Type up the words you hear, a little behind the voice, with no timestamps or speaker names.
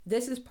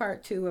This is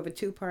part two of a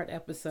two-part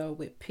episode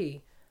with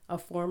P, a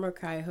former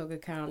Cuyahoga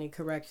County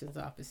corrections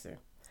officer.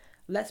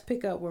 Let's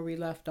pick up where we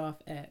left off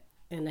at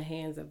in the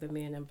hands of the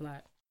men in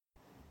black.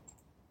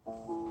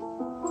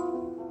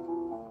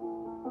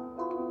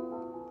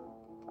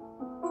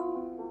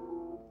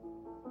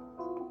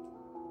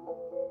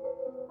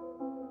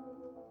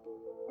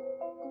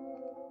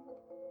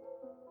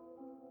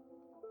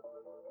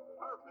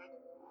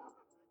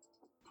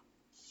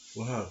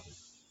 What happened?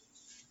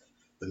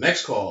 The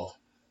next call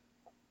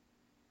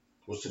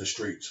was to the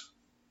streets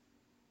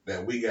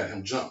that we got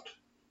him jumped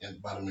and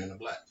by the men in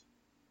black.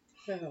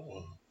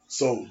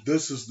 So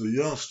this is the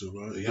youngster,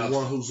 right? The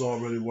one who's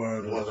already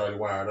wired The up. one's already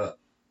wired up.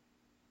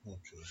 Okay.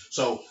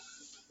 So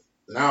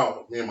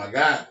now me and my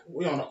guy,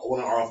 we on one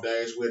of our off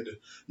days. We at the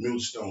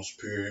Music Stone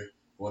Superior,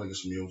 going to get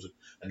some music.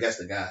 I guess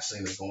the guy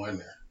seen us go in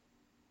there.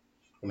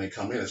 When they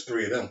come in, it's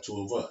three of them,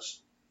 two of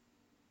us.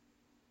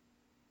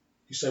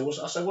 He said,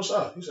 I said, what's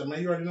up? He said,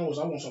 man, you already know us.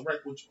 I want some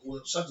wreck with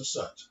such and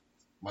such.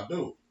 My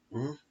dude.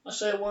 Mm-hmm. I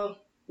said, well,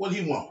 what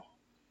do he want?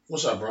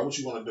 What's up, bro? What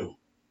you want to do?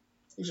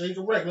 He said, he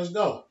can wreck. Let's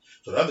go.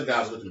 So the other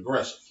guy's looking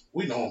aggressive.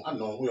 We know him. I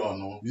know him. We all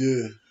know him.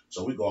 Yeah.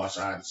 So we go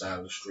outside the side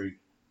of the street.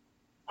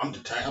 I'm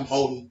detained. I'm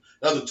holding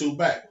the other two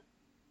back.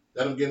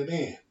 Let him get it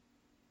in.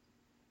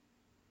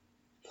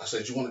 I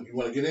said, you want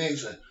to get in? He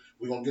said,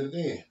 we're going to get it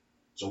in.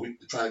 So we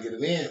trying to get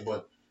it in,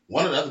 but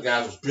one of the other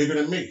guys was bigger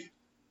than me.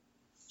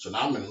 So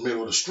now I'm in the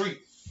middle of the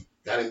street.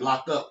 Got him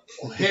locked up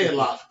on the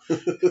headlock.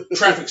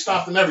 Traffic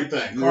stopped and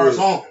everything. Cars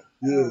honking.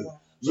 Yeah.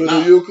 So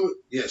now,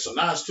 so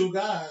now it's two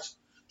guys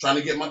trying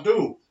to get my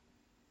dude.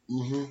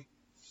 Mm-hmm.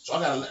 So I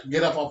got to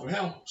get up off of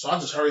him. So I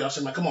just hurry. I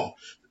said, man, come on.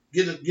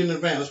 Get in the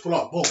van. Let's pull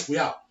off. Boom. We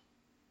out.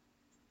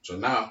 So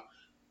now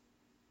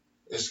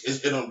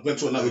it went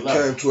to another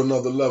level. It came to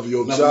another level.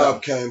 Your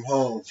job came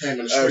home. Came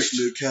in the streets.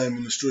 Actually, it came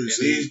in the streets.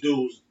 And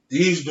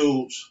these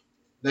dudes,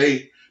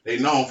 they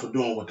known for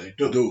doing what they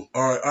do.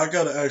 All right, I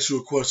got to ask you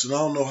a question. I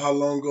don't know how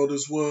long ago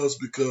this was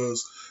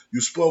because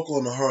you spoke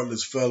on the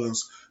Heartless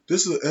Felons.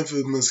 This is an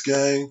infamous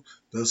gang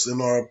that's in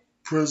our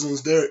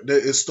prisons.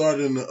 It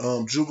started in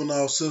the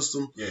juvenile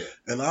system. Yeah.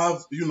 And I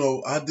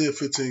did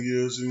 15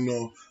 years.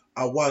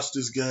 I watched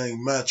this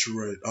gang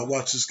maturate. I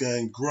watched this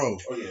gang grow.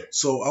 Oh yeah.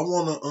 So I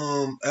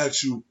want to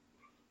ask you,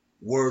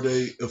 were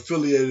they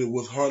affiliated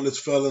with Heartless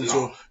Felons,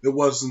 or it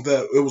wasn't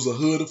that? It was a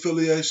hood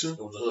affiliation. It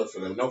was a hood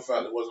affiliation. No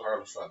felon. It wasn't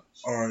Heartless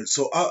Felons. All right.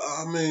 So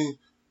I mean,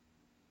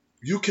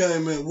 you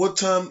came in. What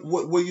time?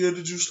 What year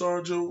did you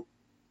start, Joe?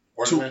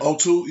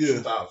 2002.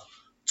 Yeah.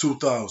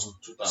 2000.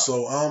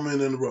 So I'm in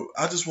the road.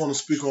 I just want to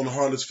speak on the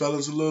Heartless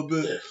Felons a little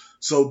bit. Yeah.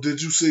 So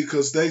did you see,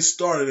 because they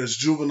started as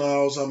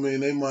juveniles, I mean,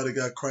 they might have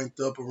got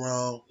cranked up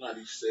around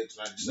 96,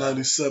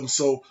 97.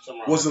 So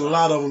was it a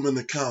lot of them in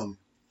the county?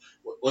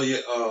 Well,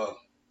 yeah.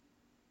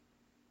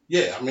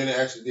 Yeah, I mean, they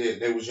actually did.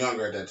 They was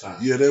younger at that time.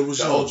 Yeah, they was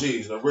the young.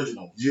 OGs, the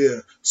originals.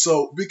 Yeah.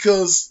 So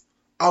because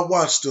I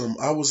watched them,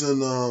 I was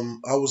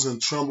in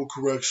Trumbull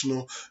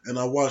Correctional, and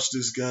I watched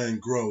this gang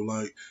grow.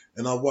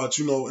 And I watched,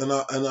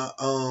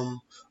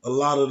 a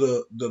lot of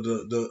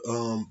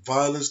the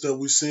violence that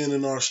we're seeing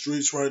in our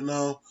streets right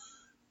now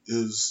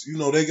is,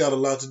 they got a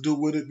lot to do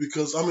with it,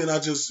 because I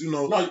just,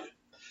 No,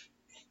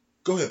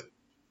 go ahead.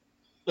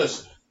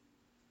 Listen,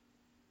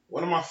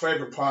 one of my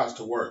favorite pods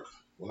to work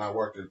when I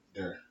worked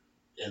there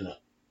in the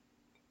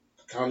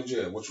county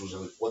jail, which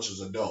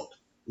was adult,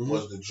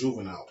 was the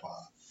juvenile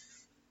pod.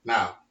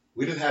 Now,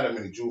 we didn't have that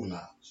many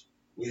juveniles.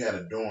 We had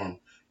a dorm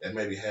that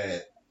maybe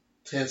had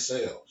 10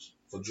 cells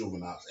for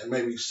juveniles, and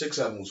maybe 6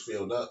 of them was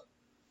filled up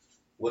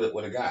with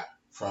a guy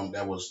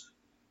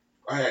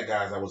I had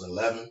guys that was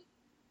 11,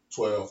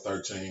 12,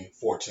 13,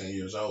 14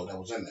 years old that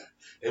was in there.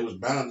 It was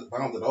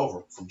bounded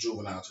over from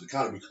juvenile to the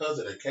county because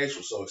of their case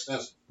was so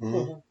extensive.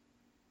 Mm-hmm.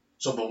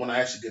 So, but when I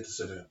actually get to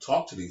sit there and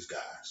talk to these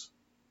guys,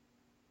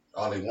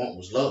 all they want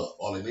was love.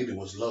 All they needed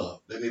was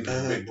love. They needed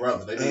a big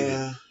brother. They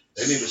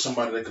needed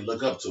somebody they could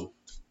look up to.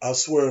 I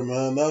swear,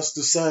 man, that's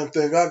the same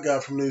thing I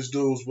got from these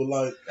dudes.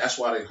 But that's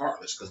why they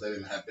heartless, because they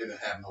didn't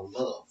have no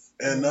love.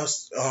 And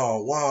that's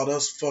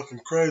that's fucking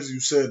crazy you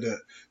said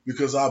that,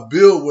 because I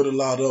build with a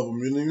lot of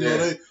them.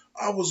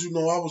 I was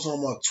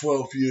on my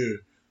 12th year,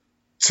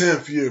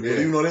 10th year,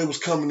 but they was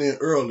coming in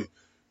early.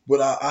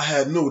 But I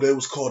had knew they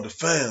was called the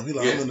fam. I'm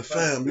in the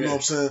fam, you know what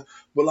I'm saying?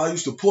 But I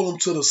used to pull them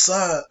to the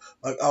side,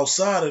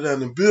 outside of that,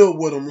 and build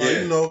with them,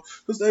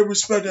 because they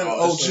respect that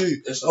OG.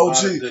 You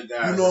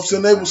know what I'm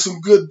saying? They were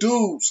some good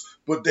dudes,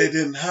 but they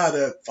didn't have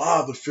that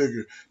father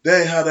figure.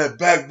 They ain't have that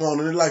backbone,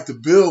 and they like to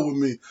build with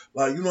me.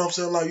 You know what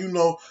I'm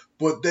saying?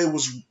 But they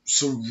was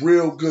some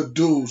real good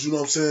dudes, you know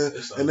what I'm saying?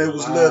 And they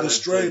was led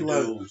astray,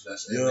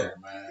 there,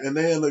 and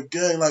they in the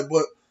gang,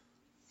 but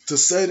to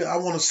say that, I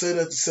want to say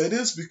that to say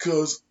this,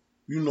 because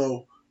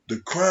the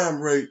crime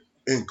rate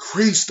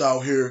increased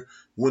out here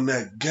when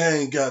that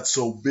gang got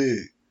so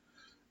big.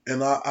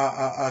 And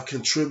I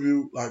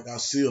contribute, I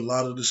see a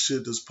lot of the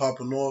shit that's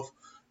popping off,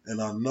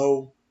 and I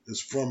know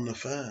it's from the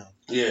fam.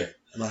 Yeah.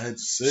 And I had to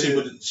say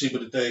but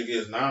the thing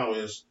is now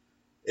is,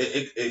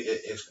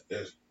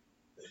 it's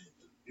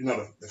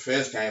the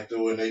feds came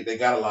through and they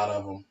got a lot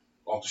of them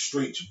off the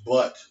streets,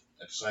 but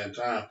at the same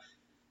time,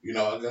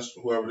 I guess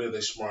whoever it is,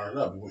 they smarted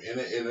up, and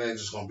it ain't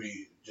just gonna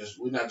be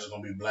we're not just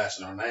gonna be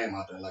blasting our name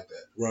out there like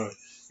that. Right.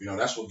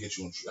 That's what gets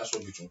you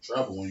in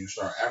trouble when you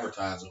start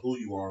advertising who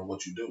you are and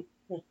what you do.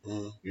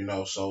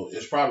 Mm-hmm. So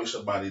it's probably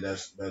somebody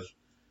that's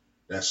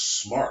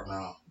smart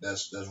now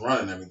that's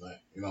running everything.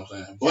 You know what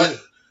I'm saying? But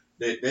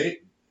they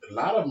a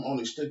lot of them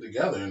only stick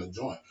together in the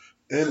joint.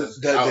 And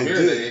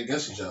they're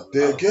against each other.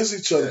 They're against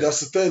each other. Yeah. That's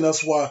the thing.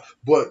 That's why.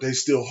 But they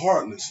still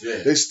heartless.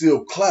 Yeah. They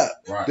still clap.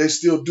 Right. They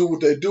still do what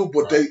they do.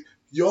 But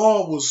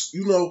y'all was,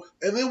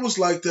 and it was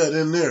like that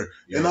in there.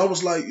 Yeah. And I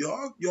was like,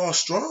 y'all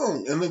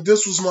strong. And then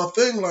this was my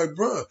thing. Like,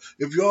 bruh,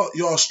 if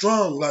y'all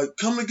strong, like,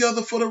 come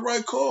together for the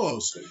right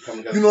cause.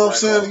 You know what I'm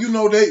saying?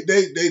 Cause.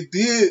 They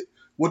did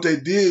what they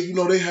did.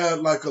 They had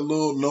like a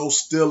little no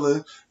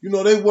stealing.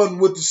 They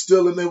wasn't with the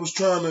stealing. They was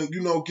trying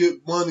to,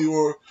 get money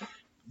or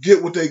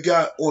get what they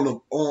got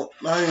on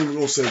I ain't even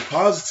gonna say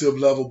positive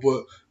level,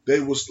 but they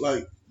was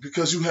like,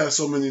 because you had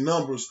so many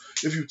numbers,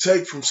 if you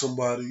take from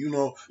somebody,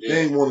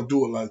 they ain't want to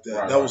do it like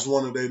that. That was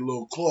one of their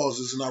little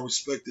clauses, and I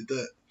respected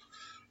that.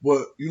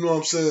 But you know what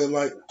I'm saying?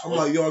 Like, I'm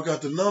like, y'all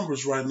got the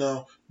numbers right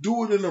now.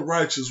 Do it in a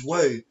righteous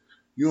way.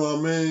 You know what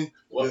I mean?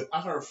 Well, I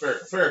heard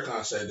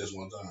Farrakhan say this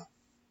one time.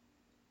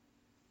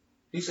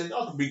 He said,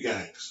 y'all can be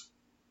gangs.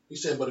 He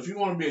said, but if you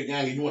want to be a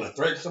gang and you want to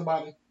threaten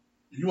somebody,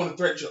 if you want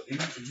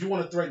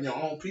to threaten your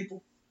own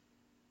people,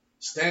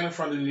 stand in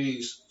front of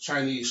these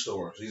Chinese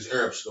stores, these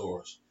Arab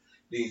stores,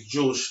 these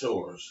Jewish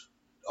stores,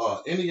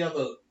 any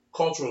other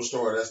cultural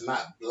store that's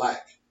not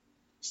black.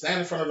 Stand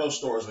in front of those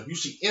stores. If you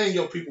see any of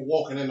your people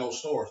walking in those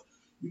stores,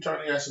 you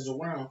turn their asses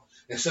around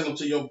and send them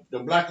to the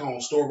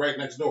black-owned store right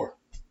next door.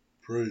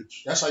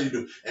 Preach. That's how you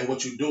do. And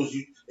what you do is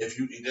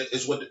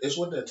it's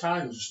what the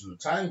Italians used to do. The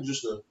Italians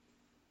used to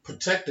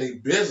protect their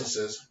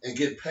businesses and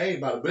get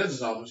paid by the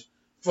business owners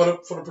for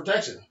the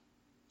protection.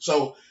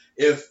 So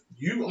if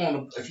you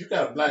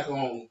got a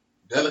black-owned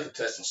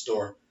delicatessen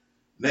store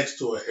next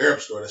to an Arab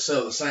store that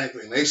sells the same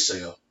thing they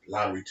sell,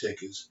 lottery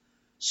tickets,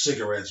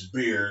 cigarettes,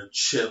 beer,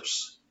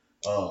 chips,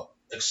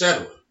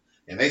 etc.,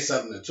 and they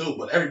selling it too,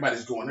 but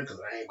everybody's going in because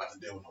I ain't about to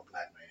deal with no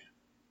black man.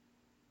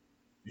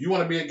 You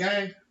want to be a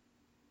gang?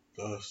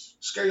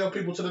 Scare your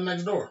people to the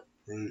next door.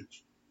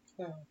 Preach.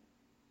 Oh.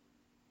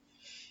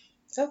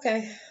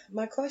 Okay,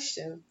 my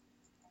question.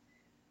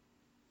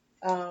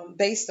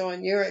 Based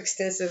on your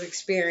extensive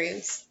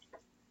experience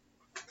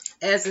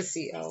as a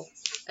CO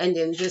and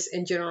then just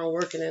in general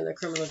working in the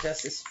criminal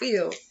justice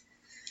field,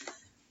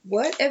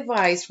 what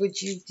advice would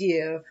you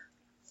give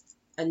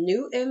a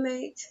new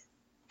inmate,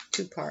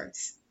 2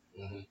 parts,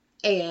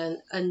 and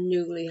a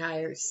newly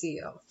hired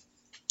CO?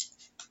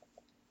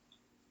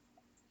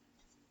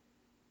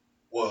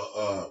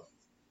 Well,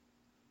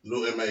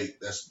 new inmate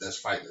that's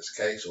fighting his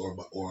case or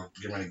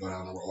getting ready to go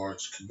down the road, or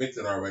it's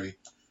convicted already,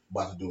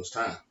 about to do his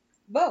time.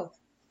 Both.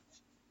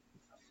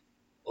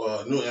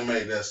 New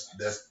inmate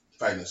that's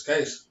fighting his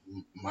case.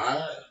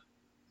 My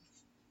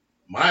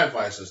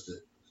advice is to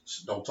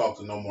don't talk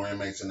to no more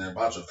inmates in there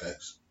about your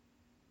case,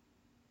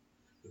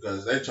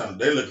 because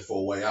they're looking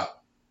for a way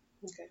out.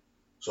 Okay.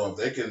 So if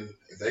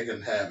they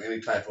can have any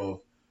type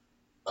of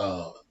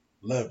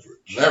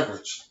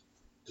leverage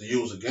to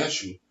use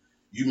against you,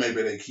 you may be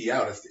able to key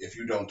out if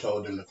you don't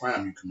tell them the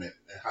crime you committed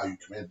and how you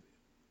committed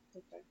it.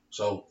 Okay.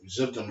 So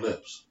zip them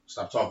lips.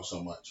 Stop talking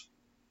so much.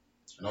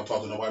 And don't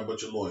talk to nobody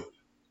but your lawyer.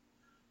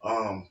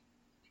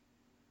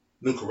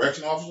 New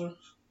correction officer?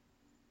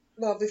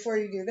 Well, before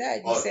you do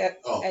that, you said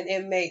an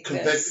inmate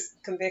that's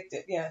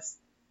convicted. Yes.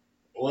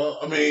 Well,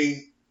 I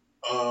mean,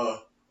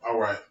 all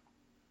right.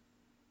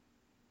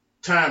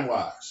 Time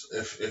wise,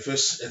 if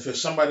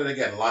it's somebody that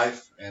got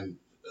life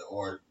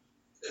or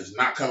is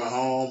not coming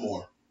home,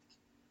 or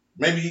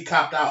maybe he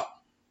copped out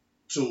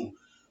to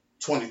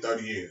 20,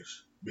 30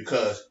 years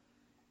because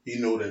he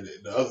knew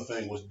that the other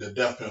thing was the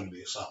death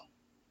penalty or something.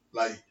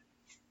 Like,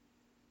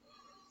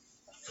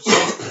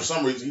 for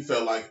some reason, he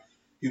felt like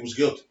he was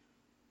guilty,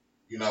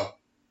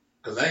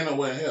 because there ain't no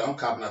way in hell I'm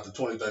copping out to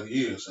 20, 30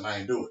 years and I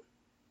ain't do it.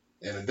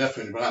 And the death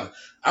penalty behind it.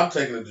 I'm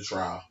taking it to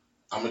trial.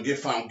 I'm going to get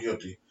found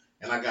guilty,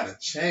 and I got a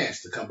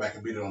chance to come back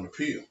and beat it on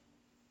appeal.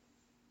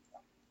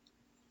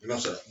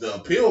 So the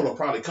appeal will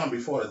probably come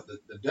before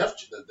the death,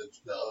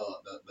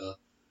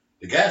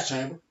 the gas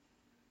chamber.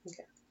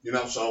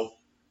 Okay. So,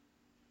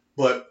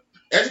 but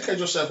educate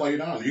yourself while you're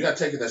down there. You got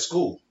to take it at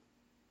school.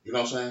 You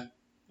know what I'm saying?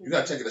 You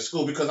got to take it to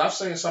school, because I've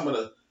seen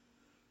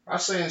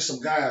some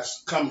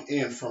guys come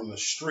in from the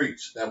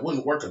streets that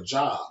wouldn't work a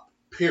job,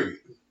 period.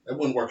 They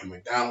wouldn't work at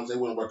McDonald's. They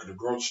wouldn't work at the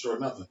grocery store,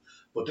 nothing.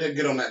 But they'd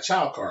get on that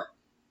child cart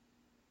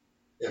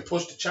and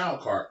push the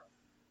child cart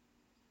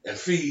and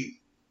feed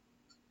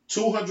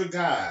 200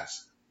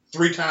 guys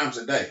 3 times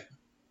a day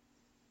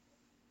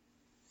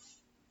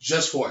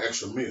just for an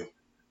extra meal.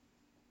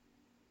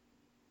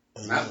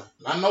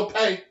 Not no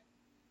pay.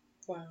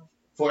 Wow.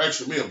 For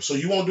extra meal. So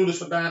you won't do this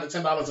for $9 to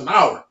 $10 an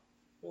hour,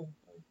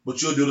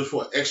 but you'll do this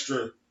for an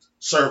extra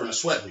serving of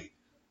sweat meat.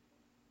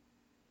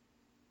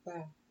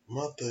 Wow.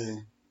 My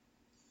thing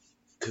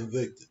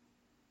convicted.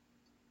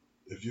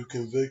 If you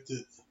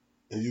convicted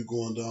and you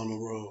going down the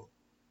road,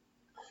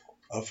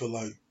 I feel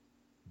like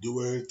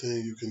do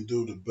everything you can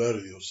do to better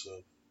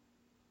yourself.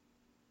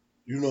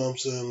 You know what I'm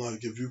saying?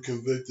 Like if you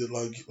convicted,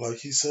 like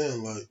he's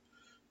saying, like,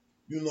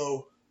 you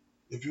know,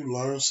 if you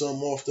learn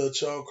something off that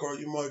child card,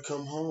 you might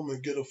come home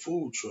and get a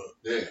food truck.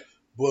 Yeah.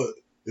 But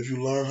if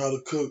you learn how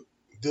to cook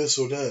this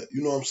or that,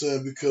 you know what I'm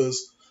saying?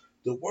 Because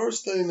the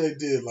worst thing they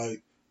did,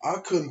 like, I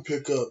couldn't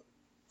pick up,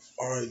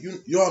 all right,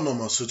 y'all know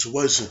my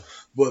situation,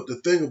 but the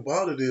thing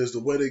about it is the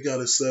way they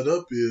got it set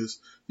up is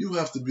you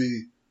have to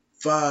be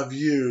 5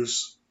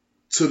 years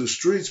to the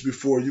streets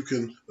before you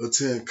can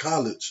attend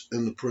college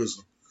in the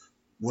prison.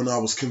 When I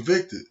was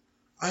convicted,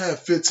 I had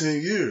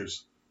 15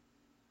 years.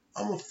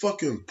 I'm a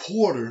fucking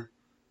porter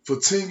for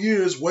 10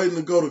 years waiting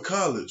to go to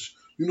college.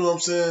 You know what I'm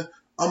saying?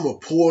 I'm a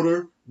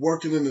porter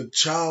working in the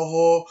child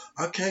hall.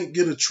 I can't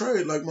get a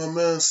trade like my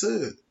man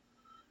said.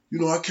 You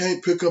know, I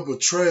can't pick up a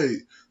trade.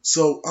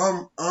 So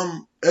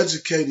I'm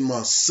educating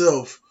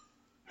myself.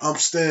 I'm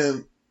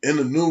staying in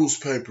the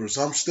newspapers.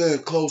 I'm staying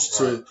close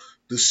to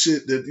the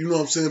shit that, you know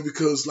what I'm saying?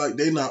 Because like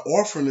they not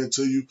offering it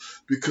to you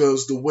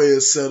because the way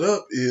it's set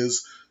up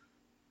is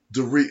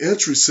the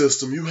re-entry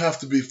system. You have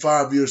to be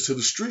 5 years to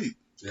the street.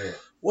 Yeah.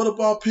 What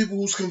about people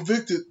who's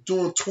convicted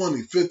doing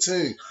 20,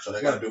 15? So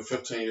they got to do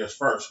 15 years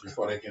first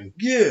before they can.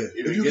 Yeah.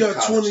 If you got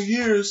college. 20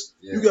 years,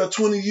 you got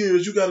 20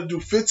 years. You got to do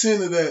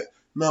 15 of that.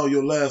 Now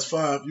your last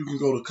 5, you can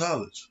go to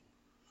college.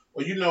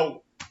 Well, you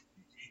know,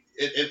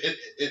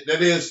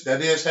 that is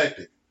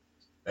hectic.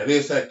 That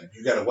is hectic.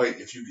 You got to wait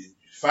if you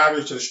 5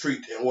 years to the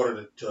street in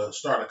order to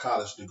start a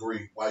college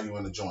degree while you're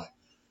in the joint.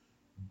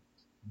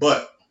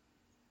 But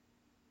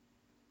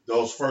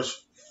those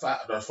first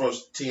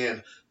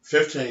 10,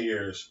 15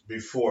 years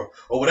before,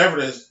 or whatever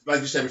it is,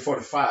 like you said, before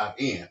the 5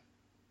 end,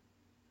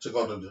 to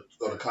go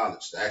to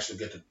college to actually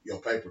get your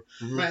paper.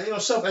 Mm-hmm. Man, you know,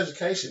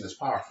 self-education is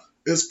powerful.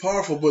 It's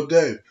powerful, but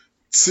Dave,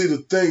 see, the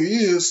thing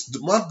is,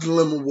 my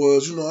dilemma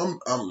was, you know,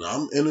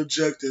 I'm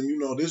interjecting, you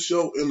know, this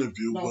your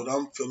interview, but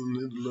I'm feeling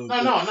it a little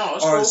bit. No.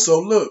 All right, so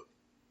look,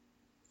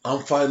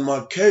 I'm fighting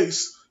my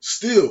case.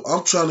 Still,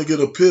 I'm trying to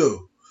get a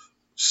pill.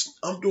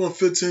 I'm doing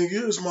 15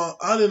 years.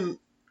 I didn't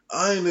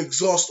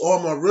exhaust all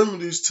my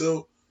remedies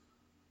till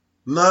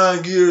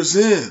 9 years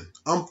in.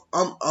 I'm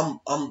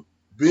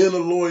being a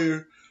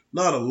lawyer,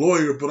 not a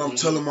lawyer, but I'm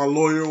telling my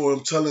lawyer or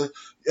I'm telling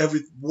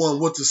everyone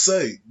what to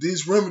say.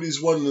 These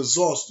remedies wasn't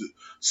exhausted.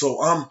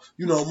 So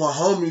you know, my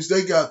homies,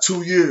 they got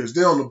 2 years.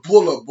 They on the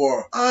pull-up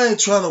bar. I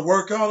ain't trying to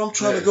work out. I'm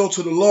trying to go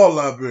to the law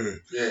library.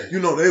 Yeah. You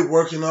know, they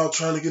working out,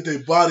 trying to get their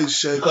bodies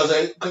shaped. Because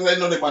they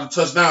know they about to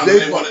touch down.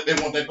 They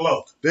want that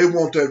glow. They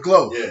want that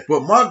glow. Yeah.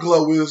 But my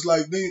glow is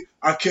like,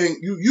 I can't,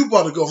 you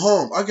about to go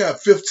home. I got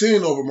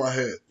 15 over my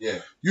head. Yeah.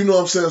 You know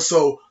what I'm saying?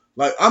 So,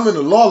 like, I'm in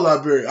the law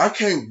library. I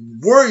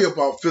can't worry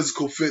about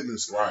physical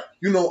fitness. Right.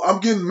 You know, I'm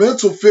getting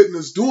mental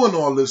fitness doing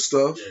all this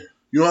stuff. Yeah.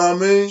 You know what I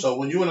mean? So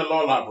when you in the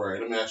law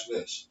library, let me ask you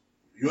this.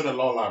 You in the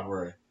law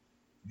library,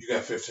 you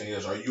got 15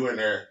 years. Are you in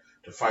there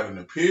to fight an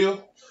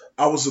appeal?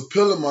 I was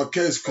appealing my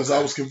case because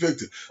I was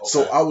convicted. Okay.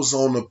 So I was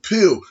on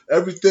appeal.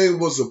 Everything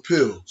was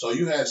appeal. So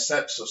you had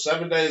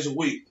 7 days a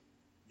week,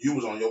 you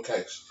was on your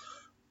case.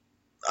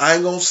 I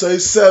ain't going to say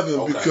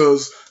 7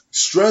 because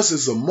stress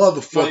is a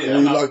motherfucker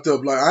when you locked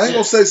up. Like, I ain't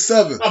going to say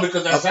 7. No,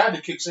 because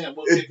anxiety kicks in.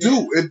 It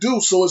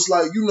do. So it's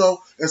like, you know,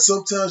 and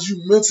sometimes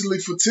you mentally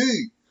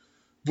fatigued.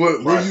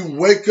 But when you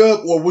wake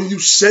up or when you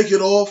shake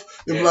it off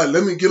and be like,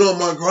 let me get on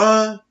my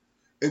grind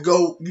and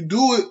go, you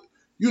do it,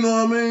 you know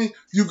what I mean?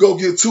 You go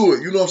get to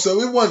it. You know what I'm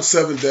saying? It wasn't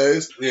 7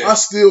 days. Yeah. I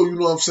still, you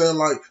know what I'm saying,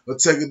 like,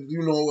 take it,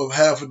 you know, a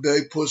half a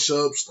day,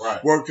 push-ups,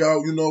 work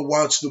out, you know,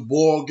 watch the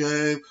ball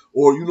game,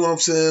 or, you know what I'm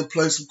saying,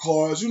 play some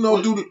cards, you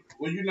know,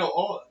 Well, you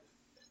know,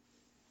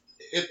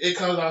 it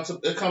comes down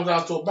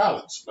to a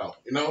balance, though,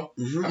 you know?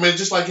 Mm-hmm. I mean,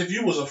 just like if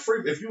you were a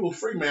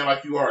free man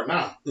like you are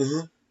now,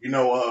 you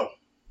know,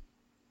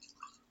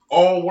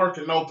 all work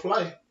and no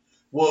play,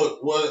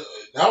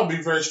 that would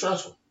be very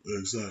stressful.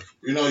 Exactly.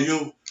 You know,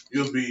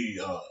 you'll be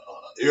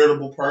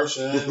irritable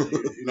person.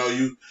 you know,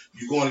 you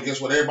going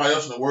against what everybody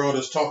else in the world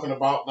is talking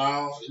about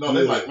now. You know,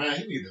 they're like, man,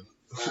 he need to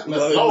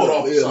let load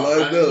off or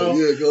something. Man.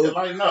 You know,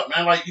 lighten up,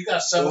 man. Like you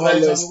got 7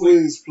 days on the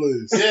week.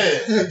 Please.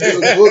 Yeah. Get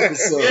a book or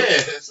something. Yeah.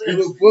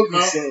 Get a book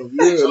or something.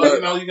 Yeah. So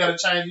you know, you got to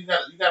change. You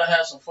got to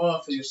have some fun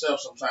for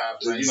yourself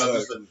sometimes, man.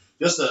 Exactly.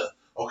 You know,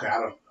 okay. I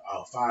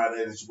don't 5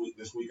 days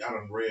this week. I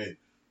done read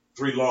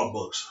 3 law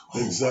books.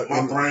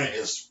 Exactly. My brain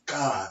is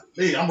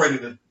I'm ready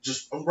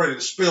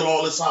to spill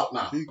all this out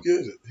now. He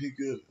get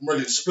it. I'm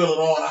ready to spill it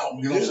all out.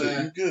 You know what I'm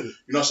saying? You get it.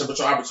 You know what I'm saying? But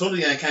your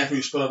opportunity ain't came for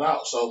you to spill it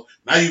out. So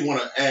now you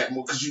want to add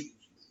more because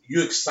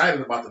you're excited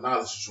about the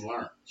knowledge that you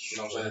learned. You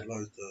know what I'm saying?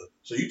 Like that.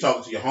 So you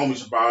talking to your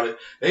homies about it.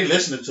 They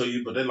listening to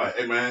you, but they're like,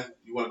 hey man,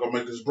 you want to go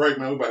make this break,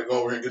 man? We about to go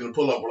over here and get in the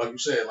pull up, like you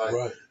said, like,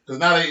 because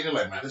now they're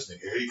like, man, this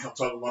nigga here, he come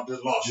talking about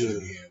this law shit again,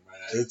 man.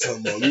 They're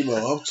talking about, you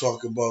know, I'm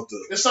talking about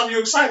it's something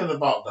you're excited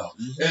about though,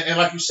 and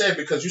like you said,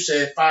 because you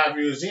said 5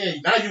 years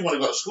in, now you want to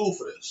go to school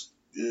for this.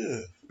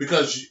 Yeah.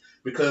 Because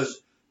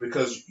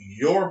because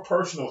your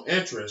personal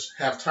interests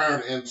have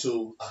turned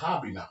into a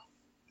hobby now.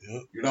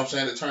 Yep. You know what I'm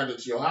saying? It turned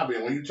into your hobby,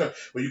 and when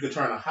you can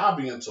turn a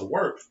hobby into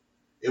work,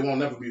 it won't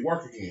never be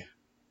work again.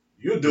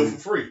 You'll do it for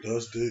free.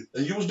 That's deep.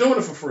 And you was doing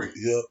it for free.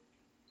 Yep.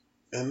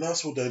 And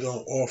that's what they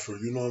don't offer.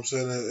 You know what I'm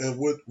saying? And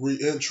with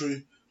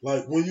reentry,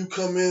 like when you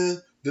come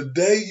in, the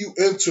day you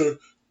enter,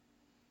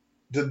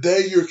 the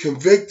day you're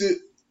convicted,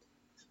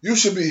 you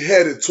should be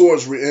headed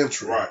towards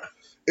reentry. Right.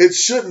 It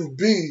shouldn't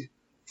be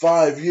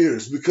 5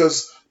 years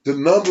because the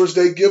numbers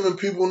they giving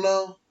people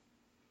now,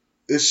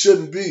 it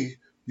shouldn't be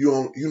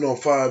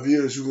 5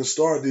 years. You can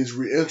start these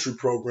reentry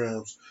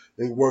programs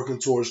and working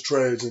towards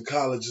trades and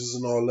colleges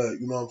and all that.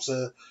 You know what I'm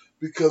saying?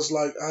 Because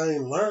like I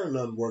ain't learned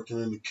nothing working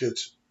in the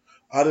kitchen.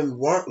 I didn't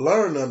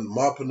learn nothing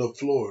mopping the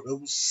floor. It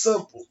was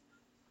simple.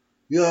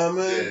 You know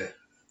what I mean?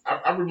 Yeah.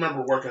 I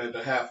remember working at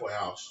the halfway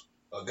house.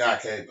 A guy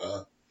came,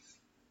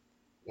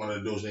 one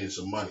of the dudes needed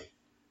some money.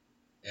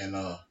 And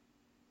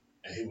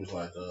he was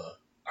like,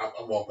 I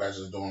walked past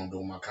his door and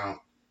doing my count.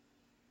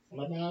 I'm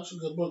like, man, that's a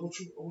good book.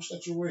 What's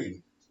that you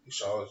reading? He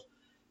saw it.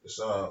 It's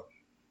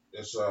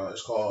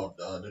called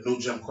The New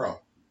Jim Crow.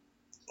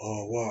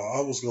 Oh wow,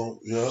 I was going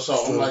So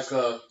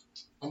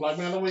I'm like,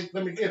 man,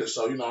 let me get it.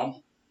 So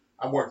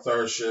I worked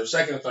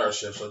second and third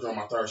shift. So during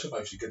my third shift, I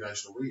used to get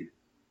nice to read it,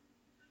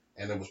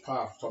 and it was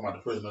powerful. Talking about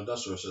the prison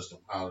industrial system,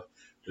 how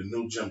the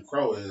new Jim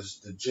Crow is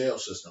the jail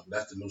system.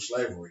 That's the new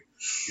slavery.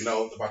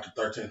 About the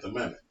 13th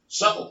Amendment.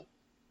 So,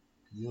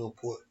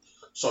 boy.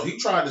 So he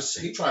tried to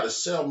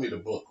sell me the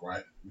book,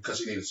 right? Because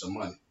he needed some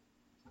money.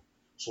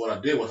 So what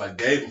I did was I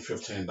gave him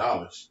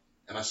 $15,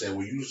 and I said,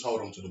 well, you just hold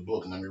on to the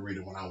book and let me read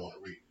it when I want to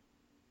read it.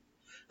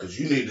 Because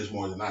you need this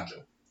more than I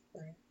do.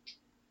 Right.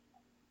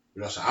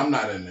 You know what I'm saying? I'm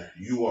not in there.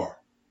 You are.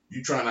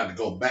 You try not to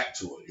go back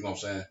to it. You know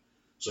what I'm saying?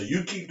 So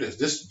you keep this.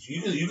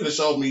 You could have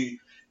showed me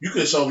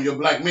your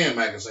Black Man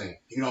magazine.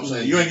 You know what I'm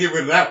saying? You ain't get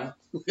rid of that one.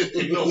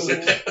 You know what I'm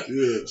saying?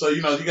 Yeah. So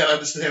you got to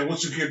understand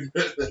what you get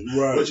rid of,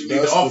 right. what you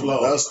need to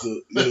offload.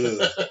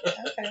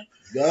 Okay.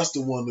 That's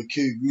the one to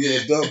keep. You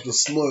just dump the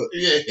smut.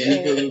 Yeah.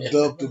 You could have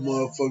dumped the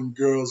motherfucking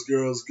girls.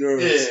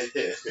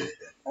 Yeah.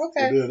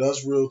 Okay. Yeah,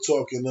 that's real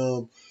talk.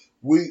 And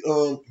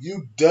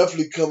you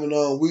definitely coming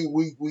on.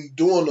 We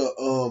doing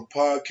a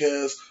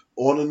podcast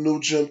on the new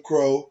Jim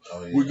Crow.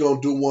 Oh, yeah. We're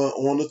gonna do one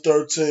on the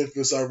 13th.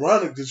 It's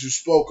ironic that you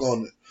spoke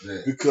on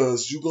it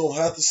because you're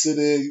gonna have to sit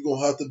in. You're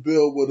gonna have to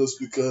build with us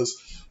because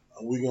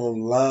we're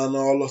gonna line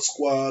all the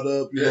squad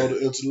up. You know,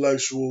 the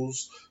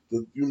intellectuals.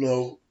 And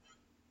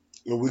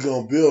we're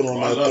gonna build on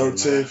that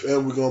 13th,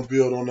 and we're gonna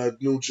build on that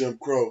new Jim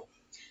Crow.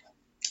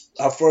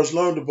 I first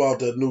learned about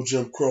that new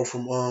Jim Crow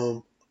from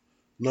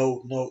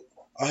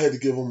I had to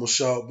give him a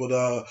shout,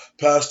 but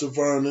Pastor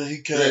Vernon,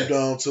 he came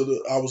down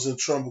to I was in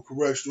Trumbull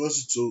Correctional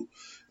Institute,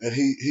 and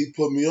he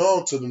put me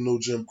on to the new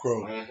Jim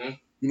Crow. Mm-hmm.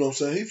 You know what I'm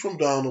saying? He from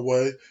down the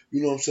way.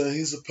 You know what I'm saying?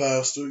 He's a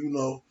pastor,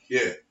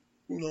 Yeah.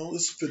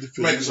 It's a 50-50.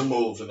 Making some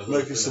moves in the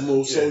hood. Making some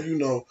moves. Yeah.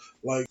 So,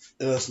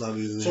 and that's not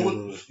easy.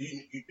 So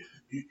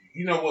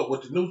you know what?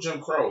 With the new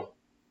Jim Crow,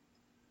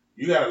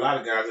 you got a lot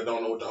of guys that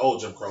don't know what the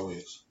old Jim Crow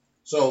is.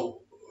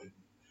 So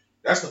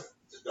that's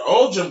the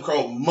old Jim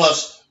Crow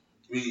must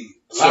be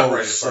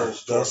elaborated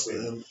first.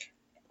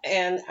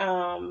 And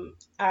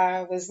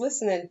I was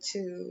listening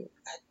to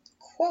a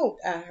quote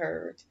I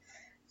heard.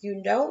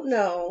 You don't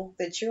know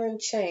that you're in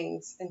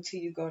chains until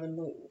you go to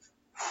move.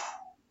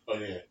 Oh,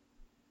 yeah.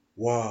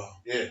 Wow.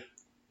 Yeah.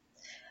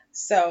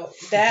 So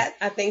that,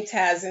 I think,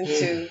 ties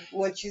into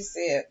what you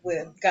said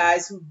with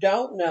guys who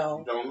don't know.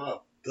 You don't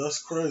know.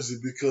 That's crazy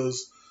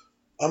because,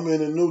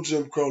 the new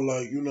Jim Crow,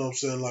 you know what I'm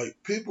saying? Like,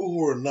 people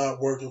who are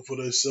not working for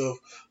themselves,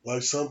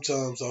 like,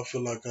 sometimes I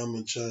feel like I'm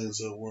in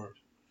chains at work.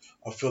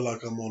 I feel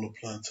like I'm on a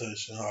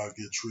plantation, how I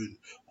get treated.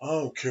 I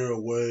don't care a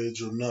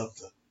wage or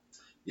nothing.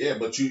 Yeah,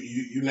 but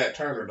you Nat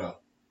Turner, though.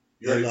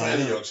 You already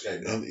planning your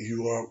escape, though. And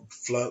you are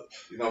flat.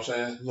 You know what I'm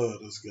saying? Love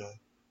this guy.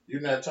 You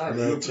Nat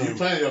Turner. You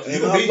planning your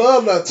escape. And I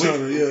love Nat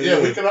Turner, yeah.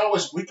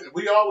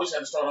 We always had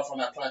to start off on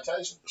that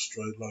plantation.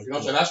 Straight like that. You know what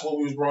I'm saying? That's what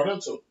we was brought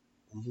into.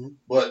 Mm-hmm.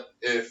 But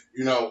if,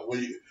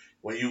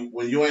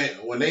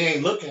 when they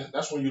ain't looking,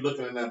 that's when you're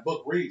looking in that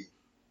book reading.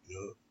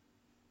 Yeah.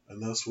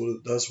 And that's where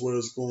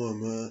it's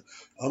going, man.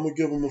 I'm gonna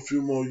give them a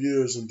few more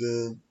years, and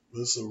then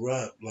it's a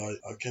wrap.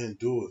 Like, I can't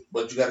do it.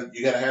 But you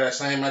gotta have that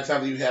same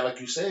mentality you had, like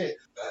you said.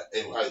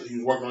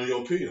 You working on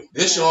your appeal.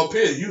 This your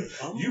appeal.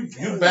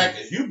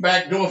 You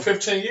back doing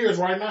 15 years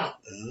right now.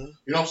 Yeah. You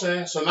know what I'm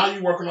saying? So now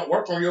you work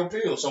on your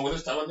appeal. So when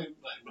it's time, like, man,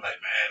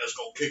 let's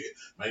go kick it,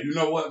 man. You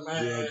know what,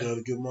 man? Yeah, I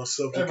gotta get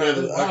myself together.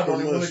 together. Man, I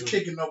don't even want to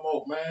kick it no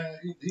more, man.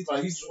 He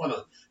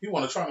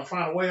wanna try to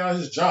find a way out of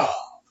his job.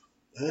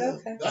 Yeah,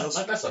 Okay.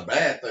 That's a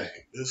bad thing.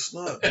 It's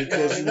not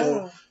because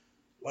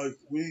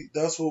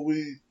that's what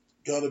we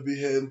gotta be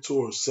heading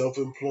towards,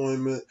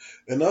 self-employment,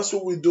 and that's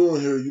what we're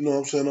doing here. You know what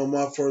I'm saying? On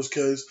my first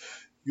case,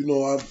 you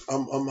know,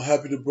 I'm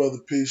happy the brother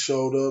P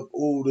showed up.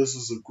 Oh, this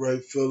is a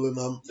great feeling.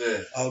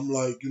 I'm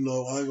like, you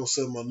know, I ain't gonna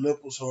say my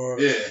nipples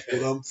hard,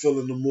 but I'm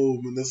feeling the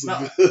movement. This is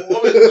good.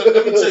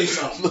 Let me tell you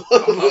something.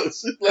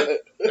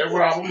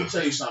 Rob, I'm gonna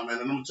tell you something, man,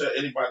 and I'm gonna tell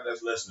anybody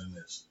that's listening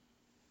this.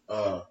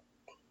 I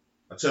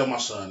tell my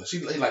son, he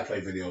like play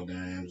video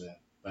games and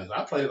things.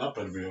 I play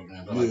video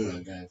games. I like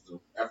playing games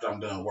too. After I'm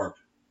done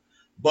working,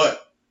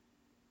 but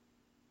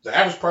the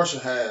average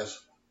person has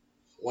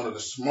one of the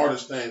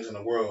smartest things in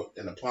the world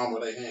in the palm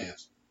of their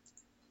hands.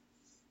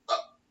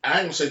 I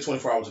ain't gonna say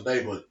 24 hours a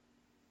day, but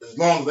as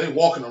long as they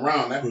walking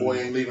around, that boy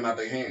ain't leaving out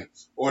their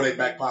hands or their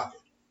back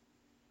pocket.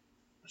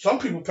 Some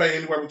people pay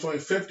anywhere between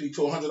 $50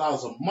 to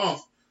 $100 a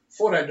month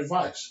for that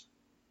device.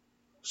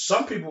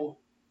 Some people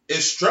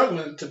is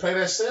struggling to pay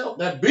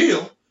that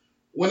bill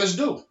when it's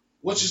due,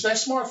 which is that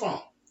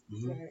smartphone.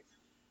 Mm-hmm.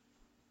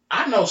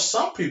 I know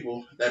some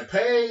people that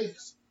pay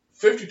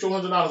 $50 to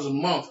 $100 a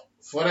month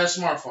for that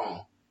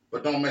smartphone,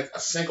 but don't make a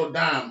single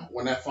dime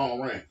when that phone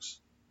rings.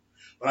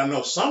 But I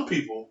know some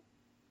people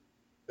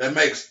that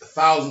makes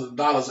thousands of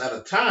dollars at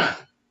a time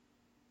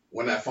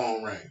when that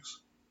phone rings.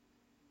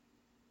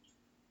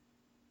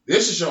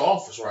 This is your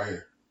office right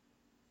here.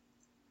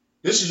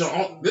 This is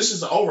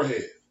the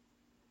overhead.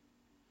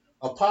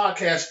 A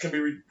podcast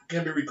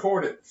can be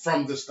recorded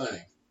from this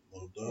thing.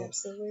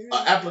 Absolutely.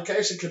 An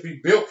application can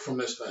be built from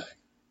this thing.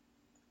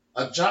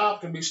 A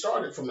job can be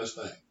started from this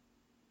thing.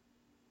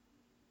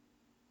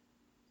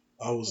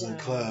 I was in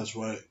class,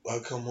 right? I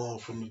come home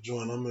from the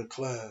joint. I'm in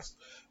class.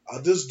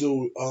 This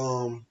dude,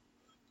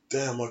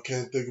 damn, I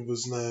can't think of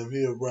his name.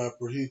 He a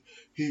rapper. He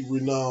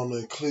renowned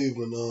in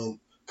Cleveland.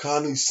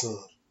 Connie's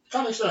son.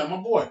 Connie's son, my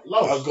boy,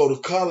 Los. I go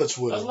to college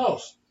with him. That's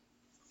Los.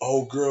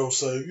 Old girl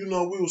say, you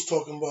know, we was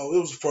talking about, it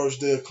was the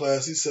first day of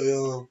class. He say,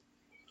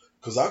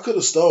 because I could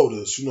have stole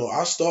this. You know,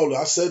 I stole it.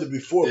 I said it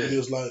before, but he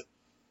was like,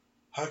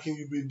 how can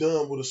you be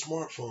done with a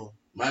smartphone?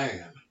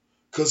 Man.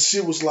 Because she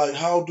was like,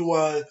 how do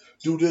I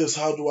do this?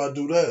 How do I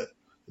do that?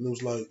 And it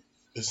was like,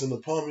 it's in the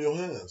palm of your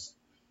hands.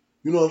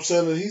 You know what I'm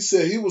saying? And he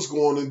said he was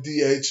going in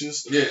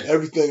DHs,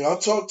 everything. I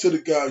talked to the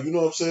guy, you know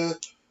what I'm saying?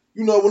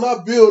 You know, when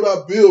I build,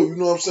 you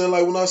know what I'm saying?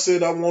 Like when I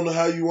said I want to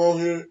have you on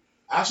here.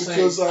 I've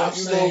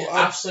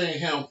seen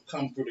him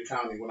come through the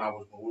county when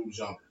we was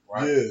younger,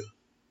 right? Yeah.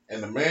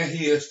 And the man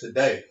he is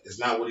today is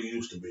not what he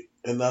used to be.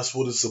 And that's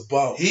what it's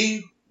about.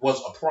 He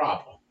was a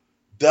problem.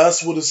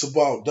 That's what it's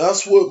about.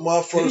 That's what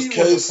my first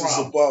case is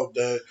about,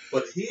 Dad.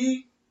 But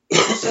he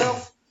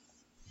himself,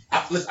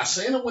 I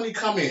seen him when he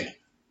come in.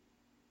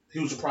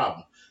 He was a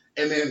problem.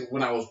 And then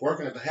when I was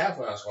working at the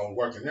Halfway House, I was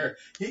working there,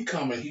 he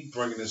come in, he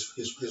bringing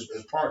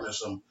his partner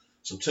some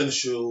tennis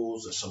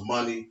shoes and some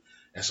money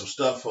and some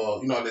stuff for,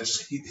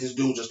 that his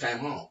dude just came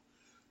home.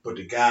 But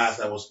the guys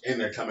that was in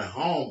there coming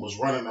home was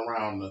running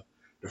around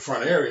the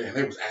front area and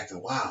they was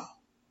acting wild.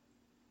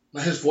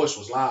 Now his voice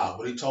was loud,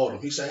 but he told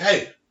them, he said,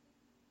 hey,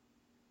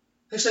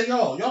 they said,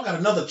 y'all got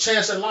another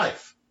chance at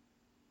life.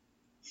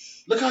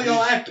 Look how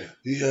y'all acting.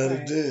 He had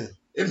it then.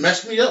 It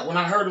messed me up when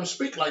I heard him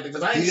speak like that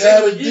because I ain't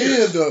seen him in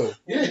years. Though.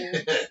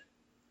 Yeah.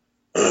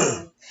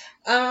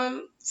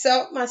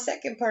 So my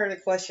second part of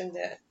the question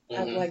that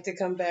I'd like to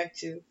come back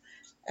to,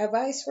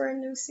 advice for a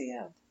new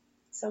CO,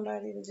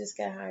 somebody that just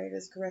got hired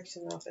as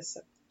correction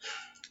officer.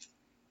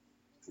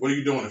 What are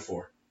you doing it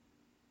for?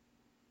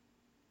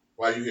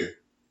 Why are you here?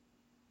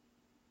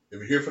 If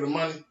you're here for the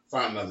money,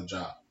 find another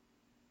job.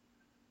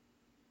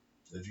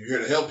 If you're here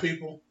to help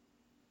people,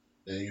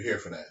 then you're here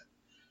for that.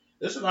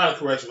 There's a lot of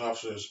correction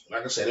officers,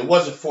 like I said, it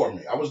wasn't for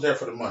me. I was there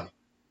for the money,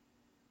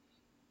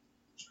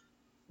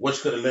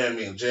 which could have landed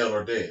me in jail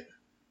or dead.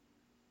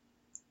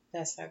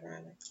 That's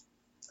ironic.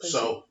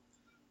 So,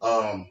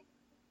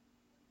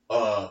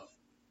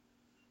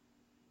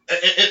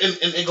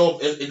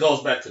 it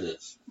goes back to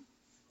this.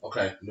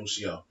 Okay, new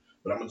CO.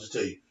 But I'm gonna just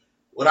tell you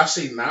what I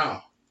see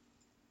now.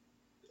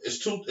 It's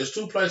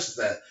two places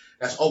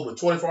that's open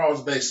 24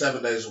 hours a day,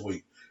 7 days a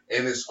week,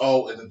 and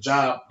the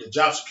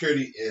job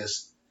security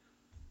is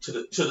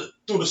through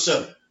the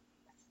ceiling,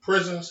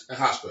 prisons and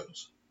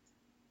hospitals.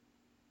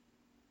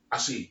 I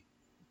see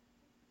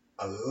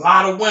a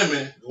lot of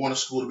women going to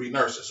school to be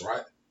nurses,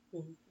 right?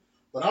 Mm-hmm.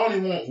 But I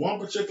only want one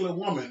particular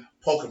woman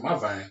poking my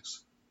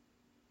veins.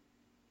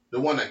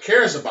 The one that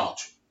cares about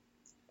you.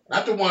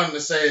 Not the one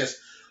that says,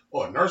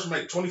 oh, a nurse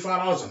make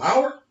 $25 an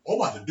hour? I'm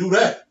about to do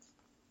that.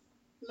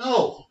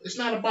 No, it's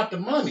not about the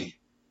money.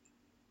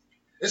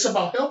 It's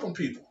about helping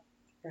people.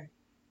 Right.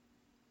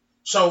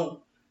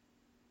 So,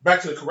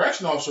 back to the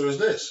correction officer is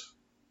this.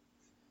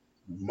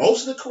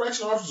 Most of the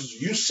correction officers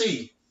you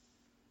see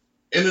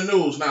in the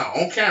news now,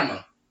 on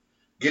camera,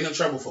 getting in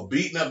trouble for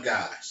beating up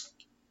guys,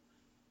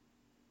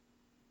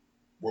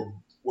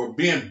 were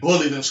being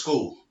bullied in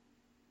school.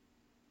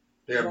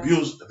 They're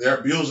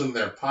abusing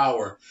their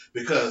power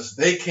because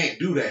they can't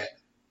do that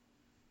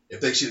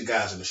if they see the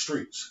guys in the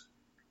streets.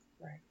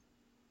 Right.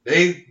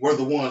 They were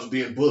the ones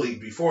being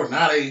bullied before.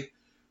 Now they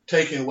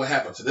taking what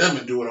happened to them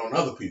and do it on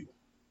other people.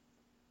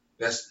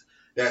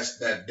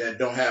 That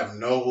don't have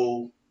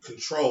no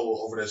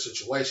control over their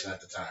situation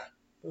at the time.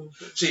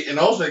 Mm-hmm. See, and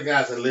those are the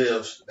guys that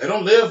they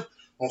don't live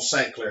on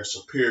St. Clair,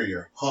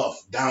 Superior,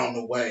 Huff, down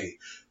the way,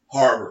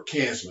 Harvard,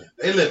 Kinsman.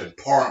 They live in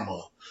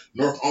Parma,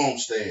 North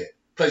Olmsted,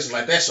 places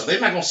like that. So they're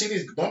not going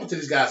to bump into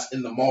these guys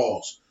in the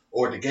malls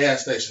or at the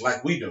gas station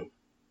like we do.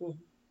 Mm-hmm.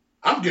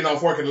 I'm getting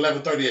off work at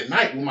 11:30 at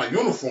night with my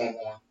uniform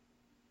on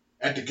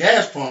at the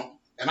gas pump,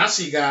 and I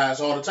see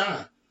guys all the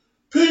time.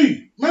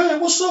 P, man,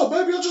 what's up,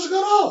 baby? I just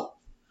got out.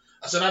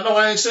 I said, I know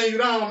I ain't seen you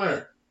down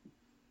there.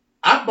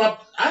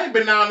 I ain't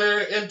been down there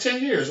in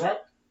 10 years, right?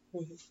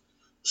 Mm-hmm.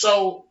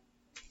 So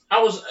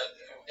I was,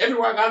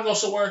 everywhere I go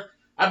somewhere,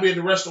 I be at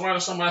the restaurant or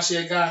something, I see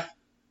a guy,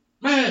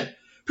 man,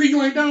 P,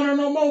 you ain't down there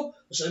no more?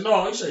 I said,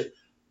 no. He said,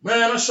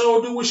 man, I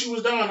sure do wish you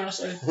was down there.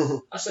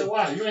 I said,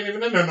 why? You ain't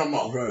even in there no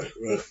more. Right,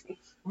 right.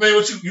 Man,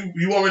 what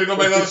you want me to go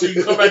back down so you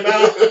can come back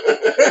down?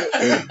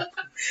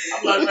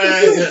 I'm like,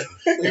 man,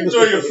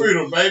 enjoy your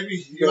freedom,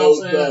 baby. You know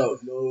what I'm saying?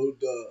 No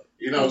doubt.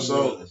 You know,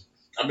 so,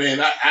 I mean,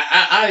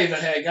 I even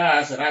had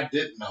guys that I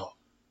didn't know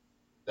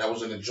that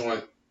was in the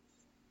joint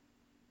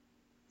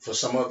for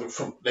some other,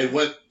 they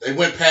went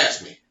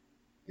past me.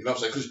 You know what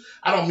I'm saying? Because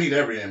I don't meet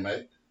every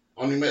inmate.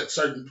 I only met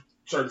certain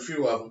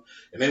few of them,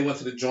 and they went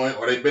to the joint,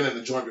 or they've been in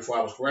the joint before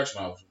I was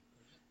correctional officer.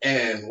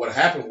 And what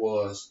happened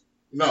was,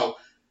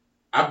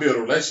 I built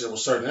a relationship with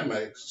certain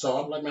inmates, so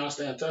I'm like, man, I'll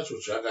stay in touch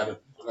with you. I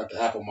got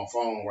the app on my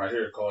phone right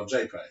here called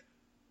JPay.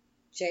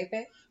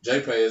 JPay?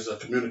 JPay is a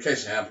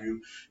communication app.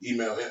 You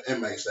email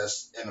inmates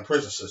that's in the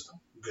prison system.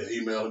 You can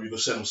email them. You can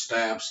send them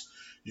stamps.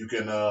 You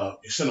can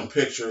you send them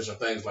pictures and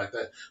things like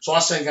that. So I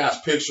send guys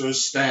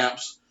pictures,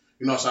 stamps.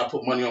 So I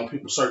put money on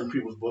certain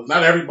people's books.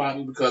 Not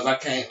everybody, because I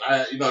can't.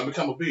 It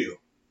become a bill.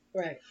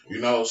 Right.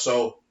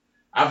 So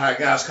I've had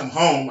guys come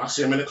home. I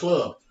see them in the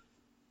club.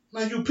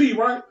 Man, you P,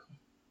 right?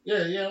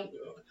 Yeah.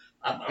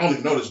 I don't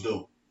even know this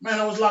dude. Man,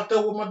 I was locked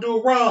up with my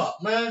dude Rob,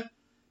 man.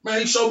 Man,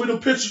 he showed me the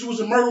pictures. You was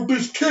in Myrtle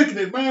Beach kicking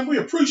it, man. We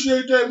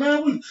appreciate that,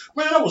 man. Man,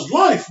 that was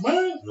life,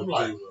 man. I'm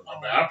like,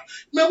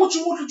 man, what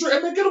you want to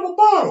drink? Man, get him a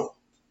bottle.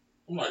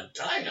 I'm like,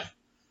 damn.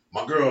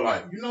 My girl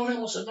like, you know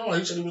him? I said, no.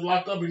 He said he was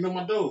locked up. He knew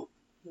my dude.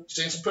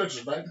 Seen some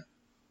pictures, baby.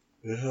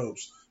 It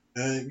helps.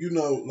 And,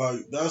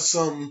 that's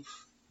something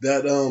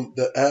that,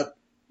 the app,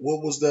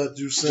 what was that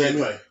you sent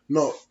me?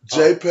 No,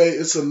 JPay.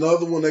 It's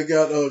another one they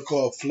got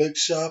called Flick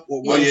Shop.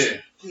 Yeah,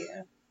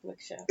 Flick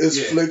Shop.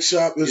 It's Flick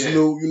Shop. It's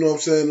new. You know what I'm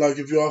saying? Like,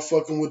 if y'all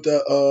fucking with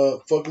the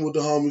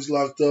homies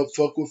locked up,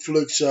 fuck with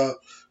Flick Shop,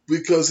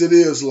 because it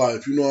is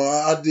life.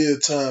 I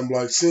did time,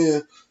 like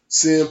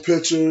seeing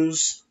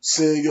pictures,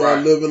 seeing y'all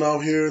living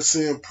out here,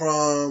 seeing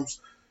proms.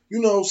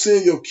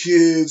 Seeing your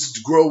kids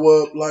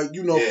grow up,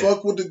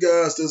 fuck with the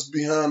guys that's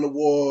behind the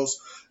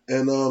walls.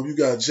 And you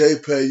got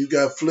JPay, you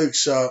got Flick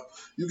Shop,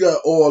 you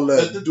got all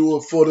that. Do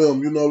it for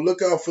them.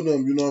 Look out for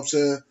them. You know what I'm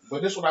saying?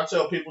 But this is what I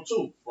tell people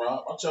too,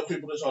 Rob. I tell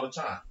people this all the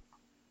time.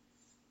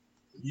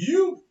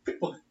 You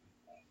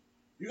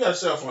got a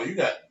cell phone. You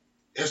got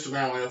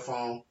Instagram on your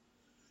phone.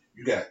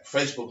 You got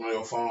Facebook on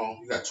your phone.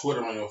 You got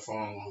Twitter on your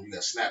phone. You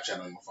got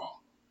Snapchat on your phone.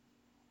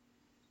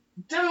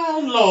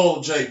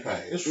 Download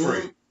JPay. It's free.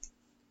 Mm-hmm.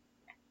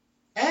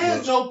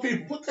 Add your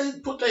people.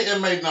 Put their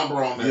inmate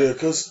number on there. Yeah,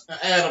 because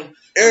add them.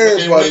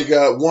 Everybody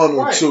got one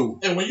or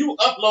two. And when you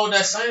upload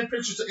that same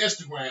picture to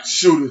Instagram,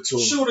 shoot it to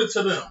them. Shoot it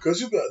to them.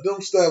 Because you got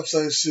them stamps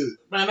ain't shit.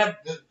 Man,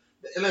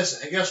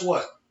 listen, and guess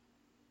what?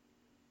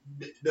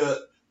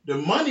 The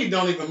money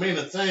don't even mean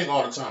a thing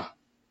all the time.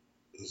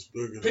 It's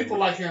bigger. People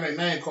like hearing their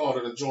name called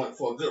at a joint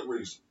for a good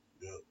reason.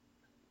 Yep.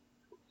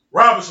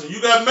 Robinson,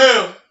 you got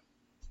mail.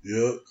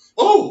 Yep.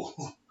 Oh.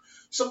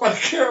 Somebody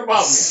care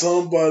about me.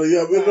 Somebody,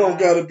 it don't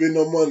gotta be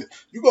no money.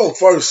 You gonna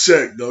first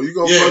check though. You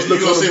gonna first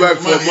look on the back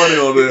for money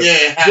on there.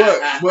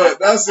 Yeah. But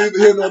that's either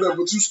here nor there.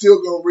 But you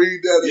still gonna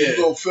read that and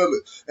you gonna feel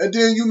it. And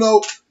then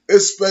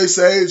it's space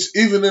age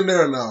even in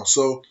there now.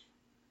 So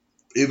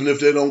even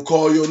if they don't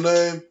call your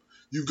name,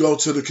 you go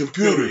to the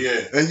computer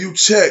and you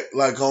check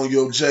like on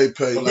your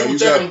JPay. So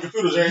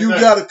like you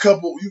got a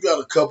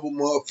couple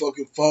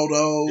motherfucking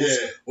photos,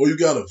 or you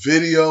got a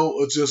video,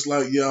 or just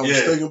like I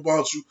was thinking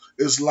about you.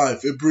 It's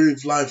life. It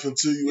breathes life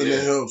into you, and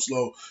it helps.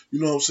 So you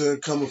know what I'm saying.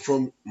 Coming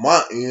from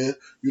my end,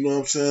 you know what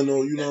I'm saying.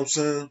 Or you know what I'm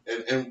saying.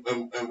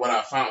 And what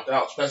I found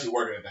out, especially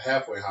working at the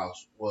halfway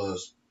house,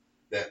 was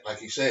that,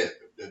 like you said,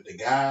 the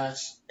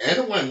guys and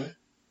the women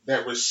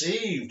that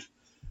received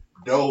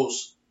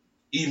those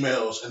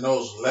emails and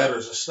those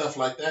letters and stuff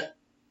like that,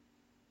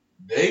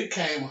 they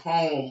came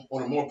home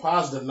on a more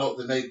positive note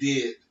than they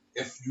did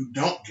if you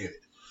don't get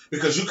it.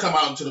 Because you come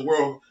out into the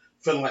world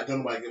feeling like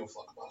nobody give a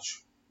fuck about you.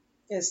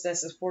 Yes,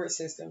 that's a support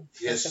system.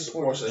 Yes,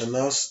 support system.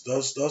 And that's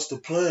the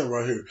plan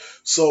right here.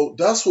 So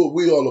that's what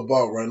we all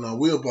about right now.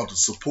 We're about the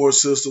support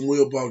system.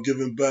 We're about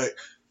giving back.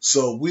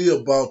 So we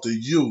about the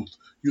youth.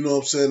 You know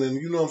what I'm saying?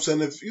 And you know what I'm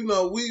saying? If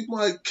we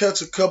might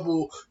catch a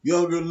couple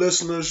younger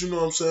listeners, you know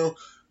what I'm saying?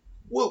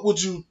 What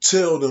would you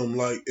tell them,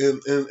 like,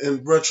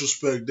 in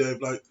retrospect, Dave,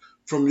 like,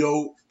 from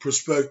your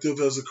perspective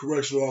as a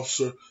correctional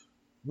officer,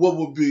 what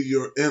would be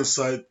your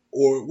insight,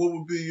 or what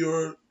would be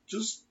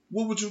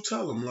what would you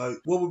tell them? Like,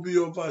 what would be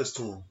your advice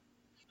to them?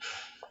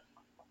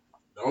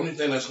 The only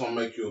thing that's gonna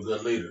make you a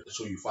good leader is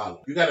who you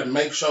follow. You got to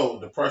make sure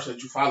the person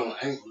that you follow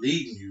ain't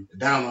leading you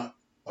down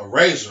a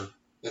razor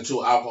into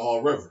an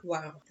alcohol river.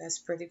 Wow, that's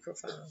pretty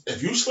profound.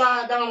 If you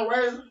slide down a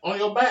razor on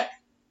your back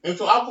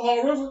into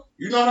alcohol river,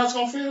 you know how that's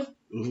gonna feel.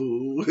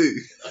 Ooh,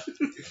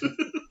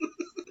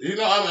 You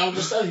know, I'm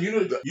just telling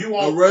you, you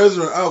want a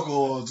razor and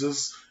alcohol.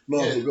 Just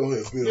no, Yeah. but go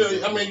ahead.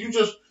 Yeah, I mean, you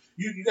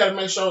got to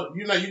make sure,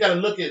 you got to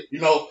look at, you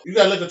got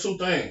to look at two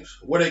things: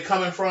 where they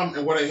coming from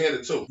and where they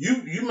headed to.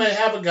 You may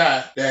have a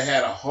guy that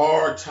had a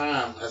hard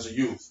time as a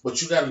youth,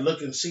 but you got to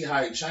look and see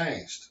how he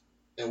changed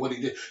and what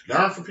he did.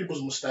 Learn from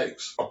people's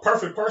mistakes. A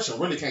perfect person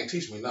really can't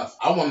teach me nothing.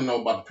 I want to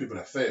know about the people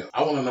that fail.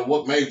 I want to know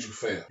what made you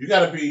fail. You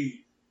got to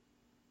be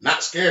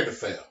not scared to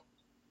fail.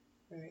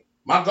 Right.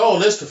 My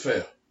goal is to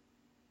fail.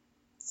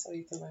 So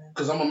you can learn.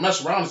 Because I'm gonna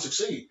mess around and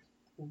succeed.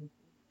 Mm-hmm.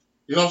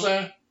 You know what I'm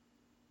saying?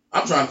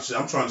 I'm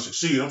trying to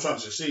succeed. You're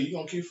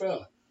gonna keep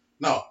failing.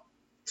 No.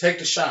 Take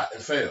the shot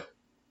and fail.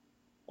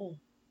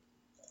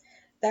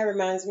 That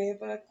reminds me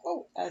of a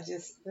quote I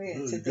just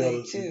read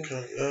today too.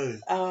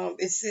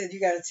 It said you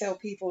got to tell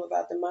people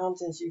about the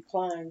mountains you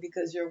climb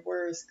because your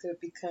words could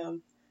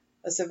become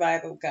a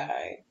survival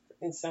guide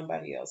in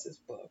somebody else's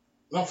book.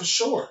 No, for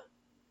sure.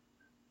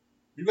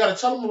 You got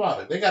to tell them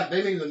about it.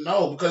 They need to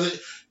know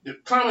because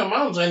climbing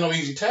mountains ain't no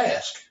easy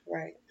task.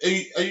 Right.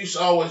 I used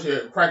to always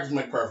hear practice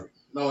make perfect.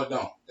 No, it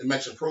don't. It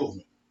makes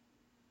improvement.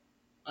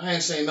 I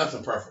ain't saying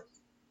nothing perfect.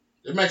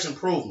 It makes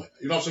improvement.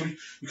 You know what I'm saying?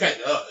 You can't.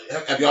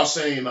 Have y'all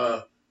seen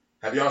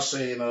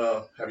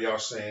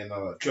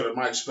Killer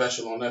Mike's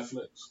special on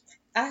Netflix?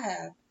 I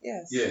have.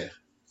 Yes. Yeah.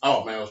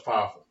 Oh man, it was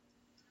powerful.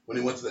 When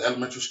he went to the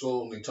elementary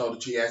school and he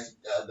told he asked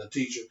the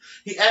teacher.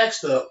 He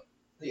asked the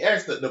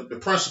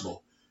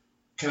principal,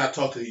 "Can I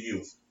talk to the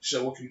youth?" She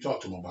said, "What can you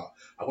talk to them about?"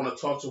 "I want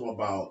to talk to them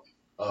about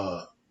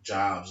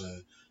jobs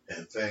and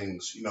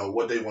things,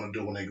 what they want to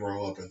do when they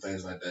grow up and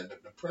things like that."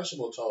 The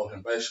principal told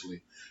him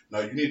basically, "No,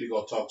 you need to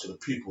go talk to the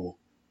people,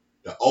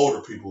 the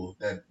older people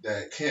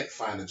that can't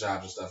find the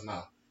jobs and stuff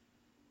now."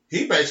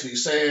 He basically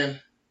saying,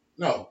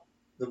 no,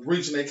 the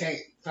reason they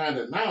can't find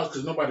it now is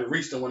because nobody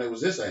reached them when they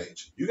was this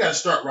age. You got to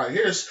start right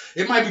here.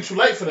 It might be too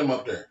late for them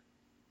up there,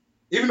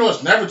 even though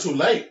it's never too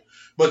late.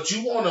 But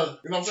you want to,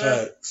 you know what I'm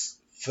saying?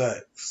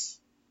 Facts.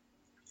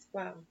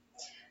 Wow.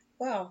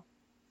 Well,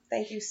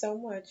 thank you so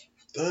much.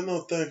 No,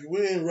 thank you.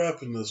 We ain't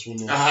wrapping this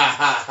one up.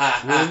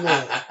 We're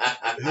not.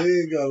 He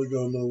ain't got to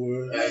go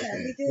nowhere.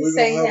 Yeah, We're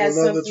going to have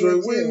another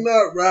drink. We're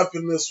not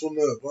wrapping this one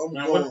up. I'm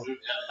going.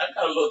 I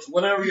got to look.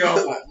 Whatever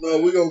y'all want.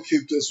 No, we're going to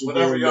keep this one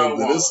whatever going. Y'all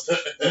want.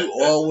 You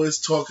always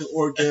talking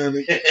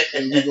organic,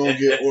 and we're going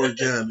to get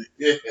organic.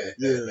 Yeah.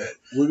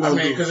 We're gonna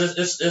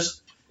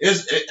because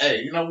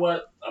hey, you know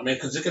what? I mean,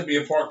 because it could be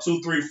a part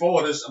 2, 3,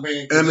 4. This, I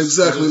mean, and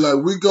exactly,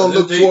 like we're gonna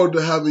look forward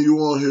to having you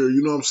on here.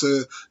 You know what I'm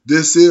saying?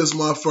 This is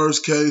my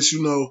first case.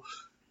 We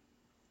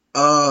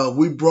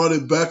brought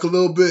it back a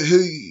little bit.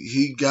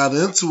 He got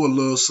into a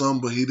little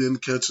something, but he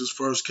didn't catch his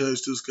first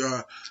case. This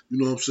guy, you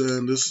know what I'm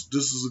saying? This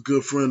is a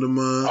good friend of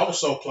mine. I was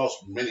so close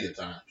many a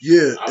time.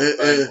 Yeah,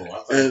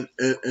 and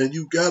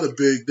you gotta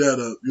big that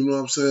up. You know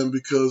what I'm saying?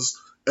 Because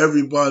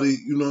everybody,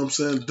 you know what I'm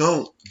saying,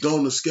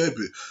 don't escape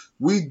it.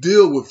 We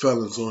deal with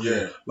felons on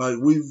here. Like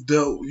we've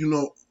dealt,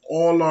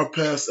 all our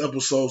past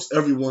episodes,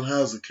 everyone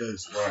has a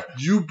case. Right.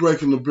 You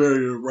breaking the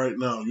barrier right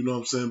now, you know what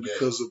I'm saying,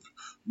 because of,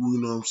 you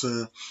know what I'm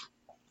saying,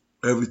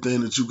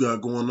 everything that you got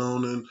going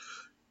on. And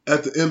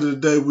at the end of the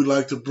day, we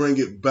like to bring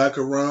it back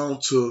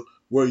around to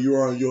where you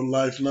are in your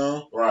life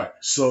now. Right.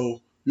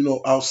 So,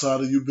 outside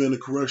of you being a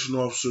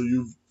correctional officer,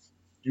 you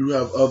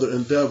have other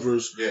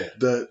endeavors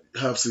that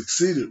have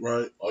succeeded,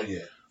 right? Oh,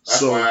 yeah.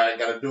 That's why I ain't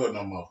got to do it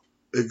no more.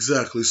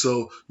 Exactly.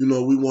 So, we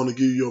want to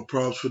give you your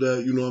props for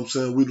that. You know what I'm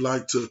saying?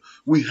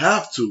 We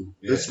have to.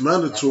 Yeah, it's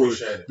mandatory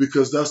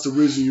because that's the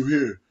reason you're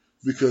here.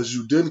 Because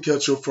you didn't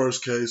catch your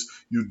first case.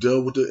 You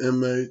dealt with the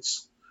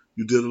inmates.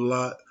 You did a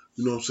lot.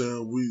 You know what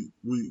I'm saying?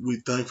 We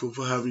thankful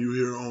for having you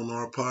here on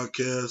our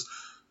podcast.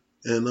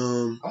 And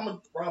Rob,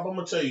 I'm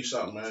gonna tell you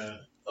something, man.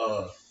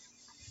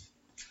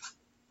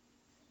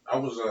 I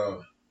was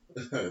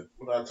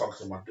when I talked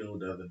to my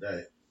dude the other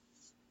day.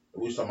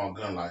 We was talking about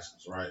gun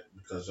license, right?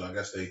 Because I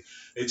guess they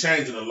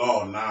changing the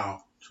law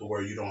now to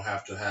where you don't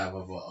have to have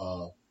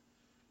you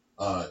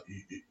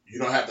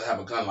don't have to have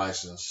a gun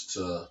license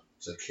to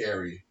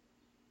carry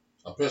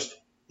a pistol.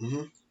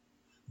 Mm-hmm.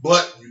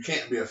 But you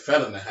can't be a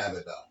felon to have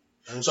it though.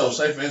 Okay. So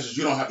say for instance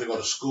you don't have to go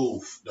to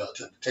school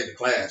to take the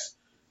class,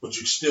 but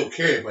you still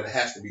carry it, but it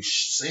has to be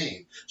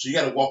seen. So you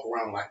got to walk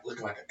around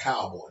looking like a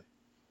cowboy.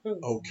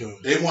 Okay.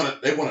 They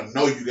want to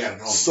know you got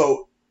it on.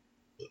 So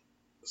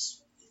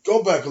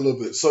go back a little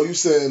bit. So you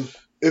saying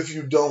if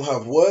you don't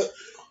have what?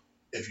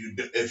 If you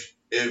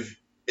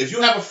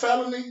have a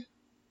felony,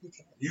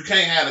 you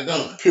can't have a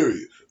gun.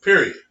 Period.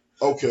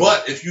 Okay.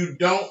 But if you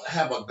don't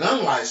have a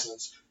gun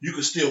license, you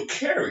can still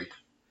carry.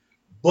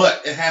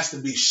 But it has to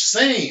be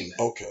seen.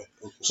 Okay.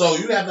 So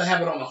you have to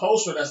have it on the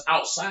holster that's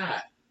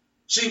outside.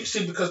 See,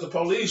 because the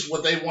police,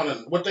 what they want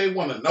to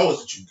know is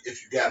that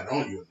if you got it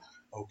on you or not.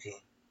 Okay.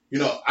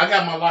 I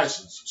got my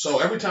license. So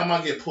every time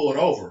I get pulled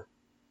over,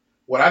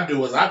 What I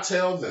do is I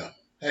tell them,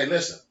 hey,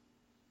 listen,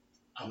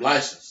 I'm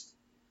licensed.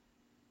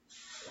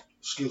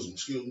 Excuse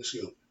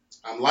me.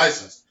 I'm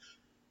licensed.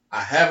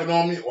 I have it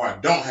on me or I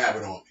don't have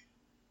it on me.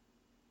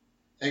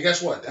 And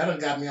guess what? That done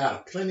got me out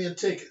of plenty of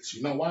tickets.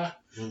 You know why?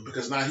 Mm-hmm.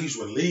 Because now he's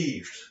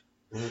relieved.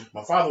 Mm-hmm.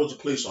 My father was a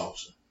police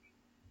officer.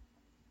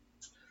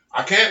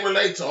 I can't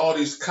relate to all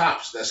these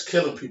cops that's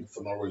killing people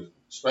for no reason,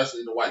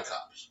 especially the white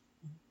cops.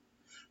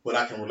 But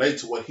I can relate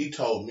to what he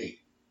told me.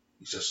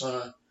 He said,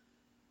 son,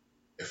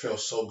 it felt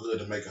so good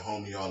to make it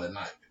home to y'all at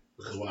night.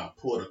 Because when I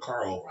pulled the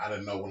car over, I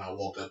didn't know when I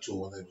walked up to it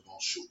whether they was going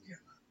to shoot me or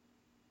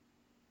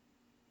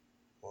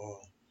not.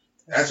 Wow.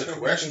 As a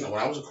correctional,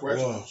 when I was a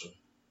correctional Wow. officer,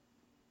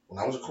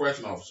 I was a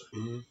correctional officer,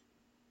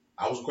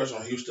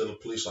 he was still a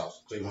police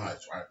officer, Cleveland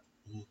Heights, right?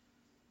 Mm-hmm.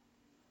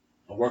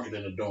 I'm working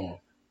in the dorm.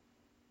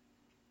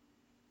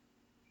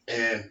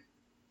 And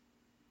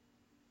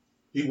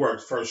he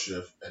worked first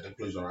shift at the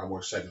police office. I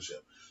worked second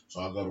shift.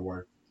 So I go to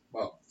work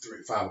about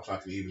 5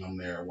 o'clock in the evening. I'm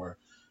there at work.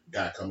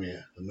 Guy come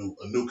in, a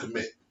new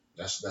commit.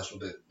 That's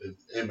what the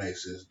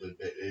inmates is. The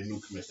new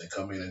commits. They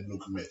come in and new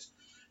commits.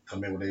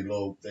 Come in with their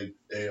little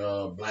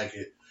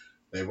blanket,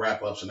 they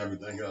wrap ups and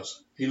everything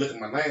else. He look at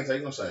my name. He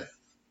gonna say,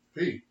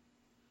 P. I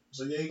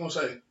said, yeah. He gonna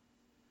say,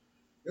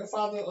 your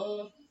father.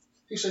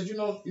 He said, you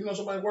know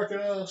somebody working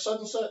such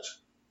and such.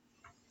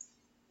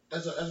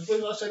 As a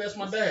police, I say that's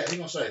my dad. He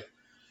gonna say,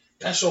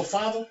 that's your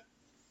father.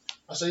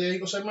 I said, yeah. He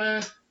gonna say,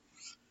 man,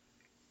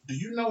 do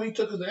you know he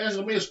took us to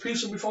Angela Mills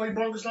Pizza before he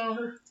brought us down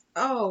here?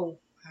 Oh,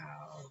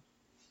 wow.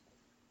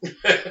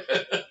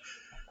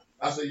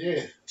 I said,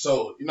 yeah.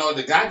 So,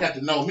 the guy got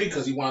to know me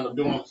because he wound up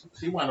doing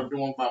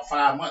about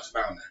 5 months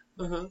down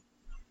there. Mm-hmm.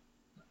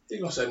 He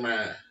gonna say,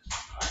 man,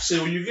 I see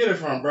where you get it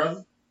from,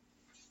 brother.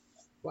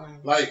 Wow.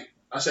 Like,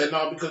 I said,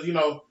 no, because,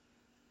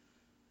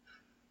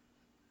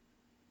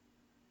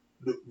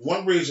 the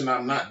one reason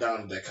I'm not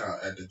down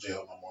at the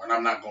jail no more, and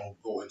I'm not going to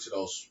go into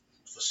those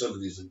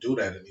facilities and do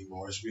that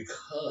anymore, is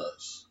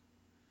because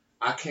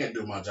I can't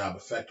do my job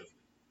effectively.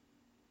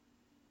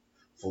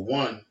 For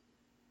one,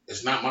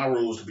 it's not my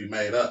rules to be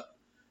made up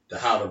to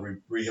how to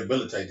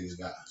rehabilitate these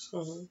guys.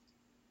 Mm-hmm.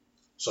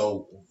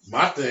 So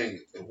my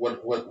thing,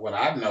 what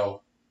I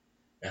know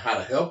and how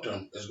to help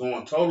them is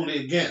going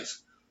totally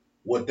against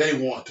what they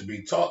want to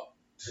be taught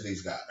to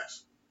these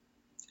guys.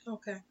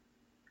 Okay.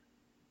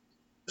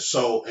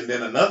 So, and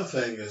then another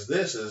thing is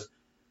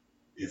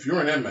if you're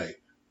an inmate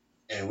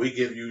and we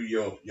give you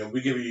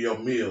your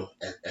meal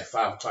at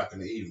 5 o'clock in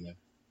the evening,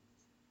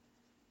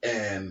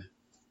 and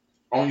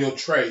on your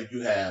tray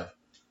you have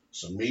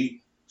some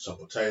meat, some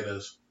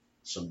potatoes,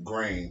 some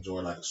grains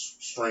or like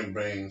string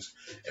beans,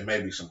 and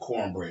maybe some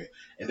cornbread,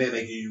 and then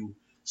they give you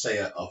say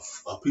a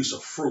piece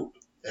of fruit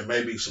and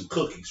maybe some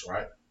cookies,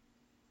 right?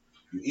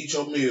 You eat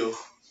your meal,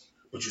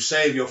 but you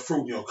save your fruit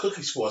and your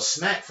cookies for a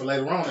snack for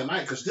later on at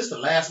night, because this is the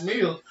last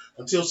meal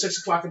until 6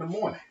 o'clock in the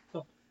morning.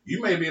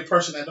 You may be a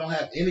person that don't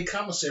have any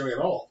commissary at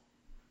all.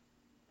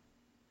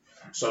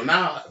 So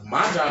now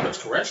my job as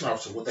correction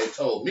officer, what they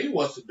told me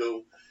was to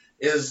do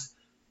is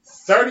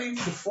 30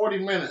 to 40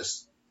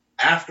 minutes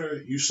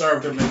after you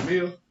serve them their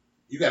meal,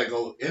 you got to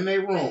go in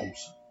their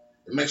rooms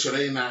and make sure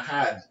they're not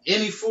hiding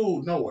any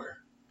food nowhere.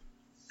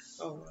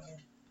 Oh, wow.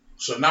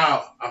 So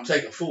now I'm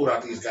taking food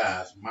out these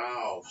guys'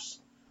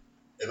 mouths,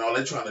 and all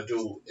they're trying to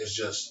do is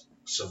just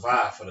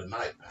survive for the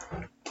night.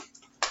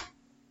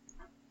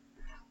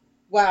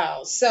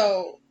 Wow.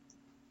 So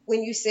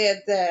when you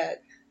said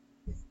that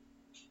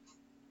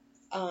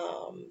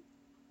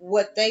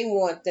what they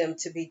want them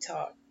to be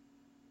taught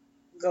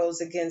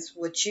goes against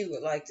what you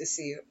would like to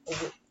see or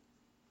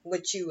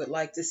what you would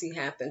like to see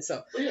happen.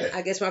 So Yeah.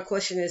 I guess my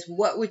question is,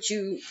 what would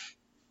you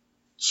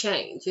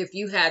change if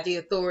you had the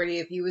authority,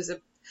 if you was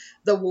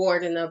the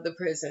warden of the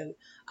prison?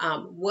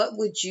 What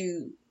would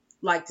you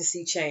like to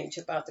see change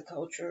about the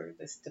culture,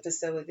 the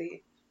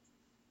facility?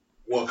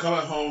 Well,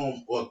 coming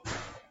home, all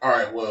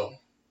right,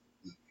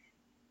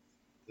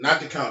 not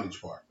the county's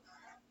part,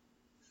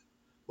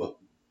 but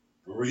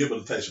the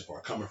rehabilitation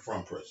part, coming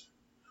from prison,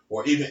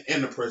 or even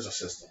in the prison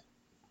system,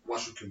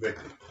 once you're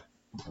convicted.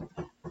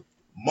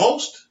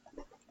 Most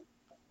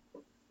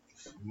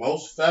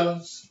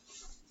felons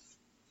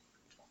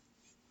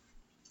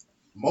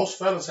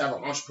have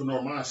an entrepreneur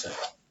mindset.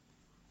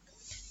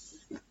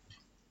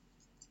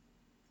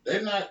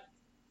 They're not.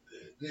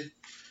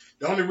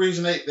 The only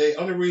reason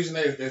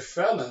they're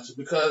felons is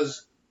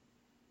because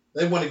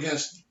they went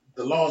against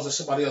the laws that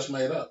somebody else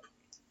made up.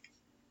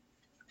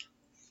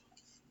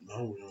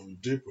 No, on a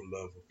deeper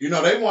level.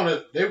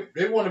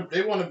 They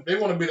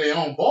want to be their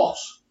own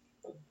boss,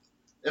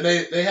 and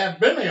they have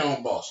been their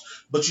own boss,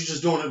 but you're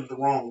just doing it the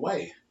wrong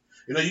way.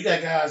 You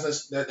got guys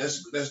that's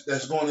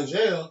going to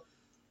jail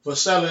for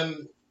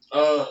selling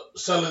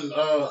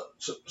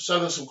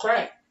some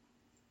crack,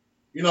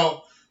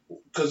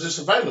 because it's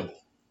available,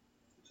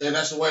 and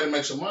that's the way to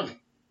make some money.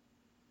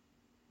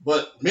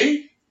 But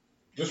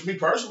just me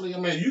personally,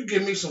 you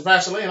give me some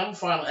Vaseline, I'm gonna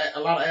find a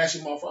lot of ashy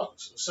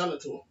motherfuckers and sell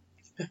it to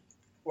them.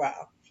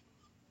 Wow.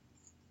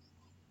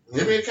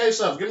 Give me a case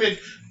of.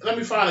 Let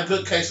me find a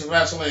good case of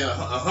Vaseline.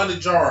 100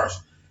 jars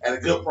at a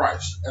good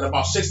price, at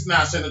about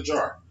 69 cents a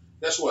jar.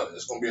 Guess what?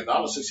 It's gonna be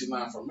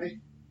 $1.69 for me.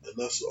 And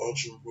that's the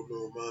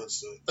entrepreneur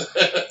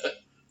mindset.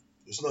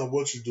 It's not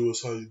what you do,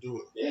 it's how you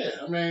do it. Yeah,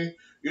 I mean,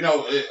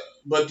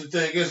 but the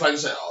thing is, like I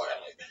said,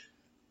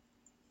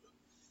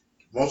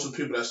 most of the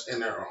people that's in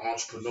there are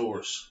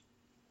entrepreneurs.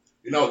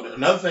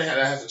 Another thing that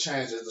has to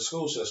change is the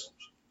school systems,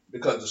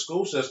 because the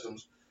school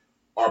systems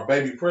are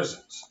baby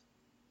prisons.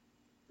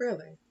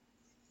 Really?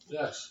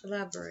 Yes.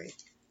 Elaborate.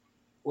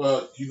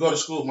 Well, you go to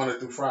school Monday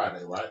through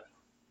Friday, right?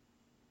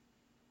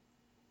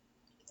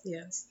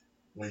 Yes.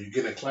 When you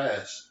get in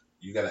class,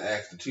 you got to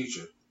ask the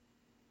teacher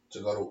to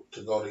go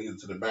to either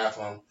to the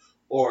bathroom,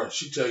 or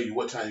she tell you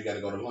what time you got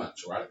to go to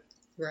lunch, right?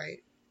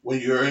 Right. When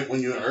you're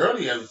in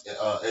early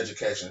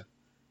education,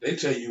 they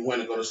tell you when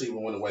to go to sleep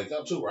and when to wake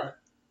up too, right?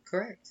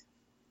 Correct.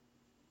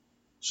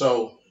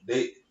 So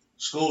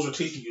schools are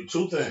teaching you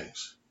two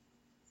things: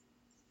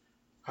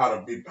 how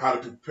to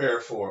prepare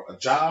for a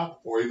job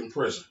or even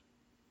prison.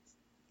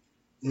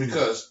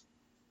 Because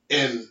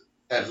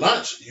at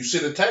lunch you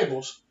sit at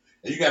tables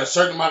and you got a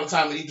certain amount of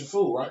time to eat the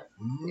food, right?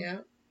 Mm-hmm. Yeah.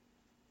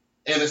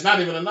 And it's not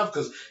even enough,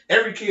 because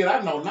every kid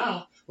I know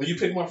now, when you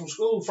pick them up from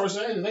school, first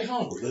thing they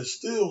hungry. They're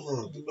still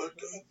hungry. Like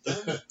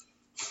that.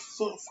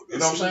 You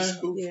know what I'm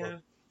saying? Yeah.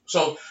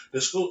 So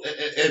the school,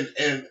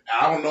 and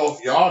I don't know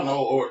if y'all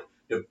know, or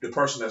the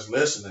person that's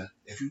listening,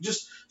 if you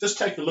just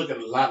take a look at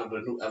a lot of the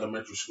new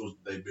elementary schools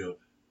that they build,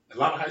 a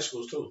lot of high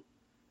schools too,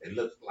 they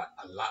look like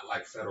a lot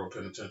like federal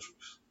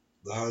penitentiaries.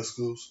 The high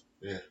schools?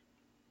 Yeah.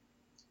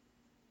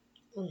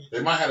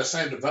 They might have the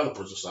same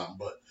developers or something,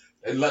 but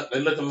they look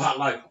a lot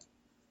like them.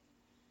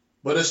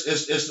 But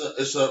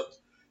it's a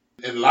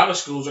in a lot of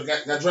schools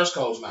got dress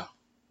codes now.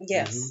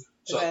 Yes. Mm-hmm.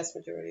 The vast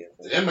majority of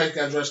them. The inmates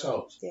got dress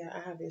codes. Yeah, I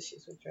have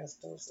issues with dress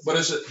codes. But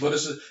it's a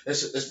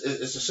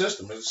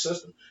system. It's a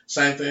system.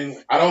 Same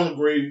thing. I don't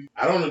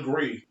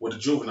agree with the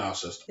juvenile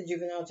system. The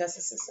juvenile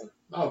justice system?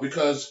 No,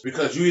 because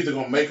you either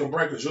gonna make or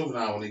break a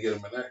juvenile when they get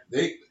them in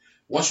there.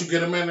 Once you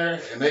get them in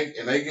there and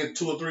they get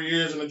 2 or 3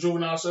 years in the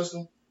juvenile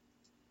system,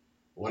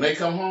 when they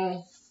come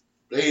home,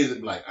 they either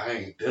be like, I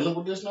ain't dealing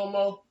with this no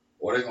more,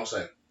 or they gonna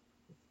say,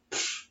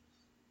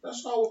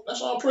 that's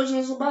all prison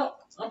is about.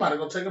 I'm about to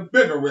go take a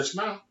bigger risk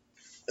now.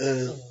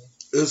 And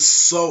it's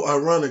so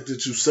ironic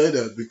that you say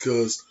that,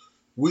 because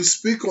we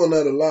speak on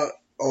that a lot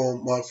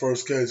on My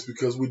First Case,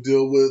 because we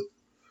deal with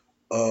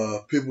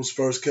people's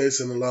first case,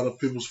 and a lot of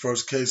people's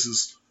first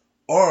cases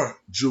are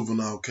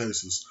juvenile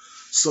cases.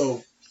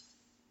 So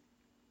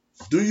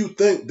do you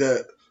think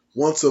that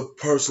once a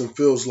person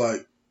feels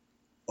like,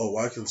 oh,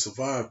 I can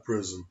survive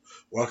prison,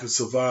 or I can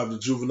survive the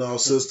juvenile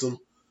system,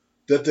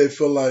 that they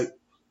feel like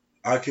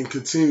I can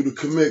continue to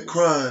commit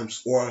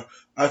crimes, or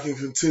I can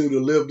continue to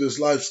live this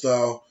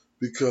lifestyle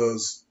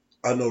because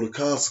I know the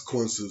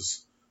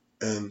consequences?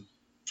 And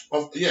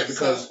yeah,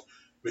 because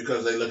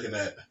they're looking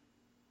at,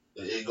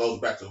 it goes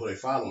back to who they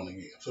following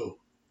again too.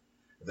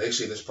 If they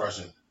see this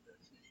person,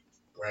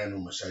 brand new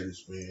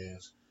Mercedes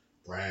Benz,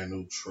 brand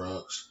new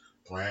trucks,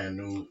 brand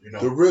new,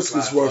 the risk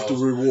is worth the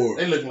reward.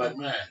 They looking like,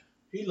 man,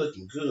 he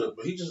looking good,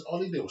 but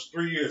all he did was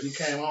 3 years. He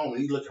came home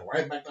and he looking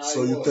right back to how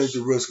So he you was. think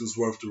the risk is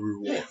worth the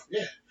reward?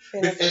 Yeah.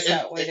 Benefits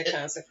outweigh the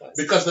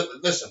consequences. Because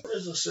listen,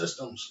 prison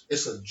systems,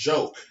 it's a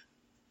joke.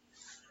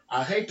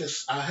 I'm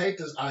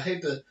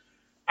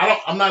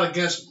not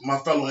against my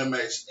fellow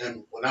inmates,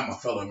 and well, not my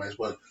fellow inmates,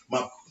 but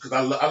because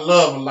I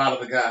love a lot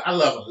of the guys. I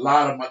love a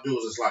lot of my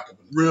dudes that's locked up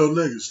in real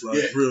niggas,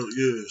 like real,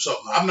 yeah. So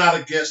I'm not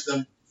against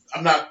them.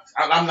 I'm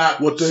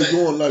not. What they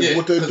doing, like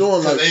what they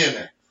doing, like they in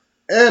there.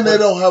 And they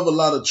don't have a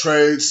lot of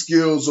trade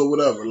skills or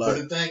whatever. Like,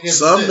 but the thing is,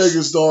 some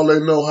niggas, all they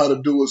know how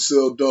to do is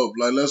sell dope.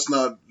 Like, let's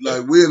not,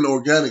 like, we're in the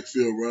organic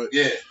field, right?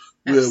 Yeah.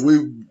 Yeah,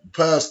 we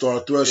passed our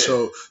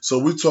threshold, so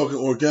we talking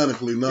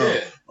organically now.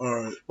 Yeah.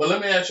 All right. But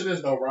let me ask you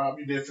this, though, Rob.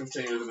 You did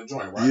 15 years in the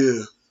joint, right?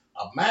 Yeah.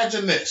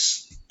 Imagine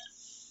this.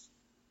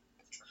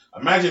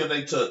 Imagine if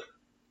they took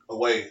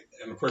away,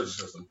 in the prison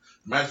system,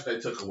 imagine if they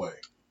took away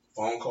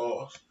phone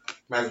calls.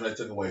 Imagine if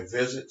they took away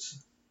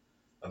visits.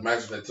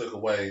 Imagine if they took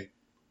away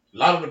a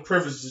lot of the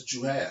privileges that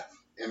you have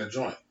in a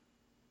joint.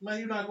 Man,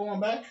 you're not going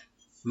back?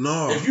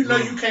 No. If you know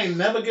you can't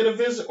never get a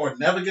visit or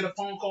never get a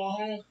phone call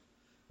home,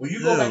 when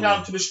you go back out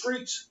into the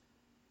streets,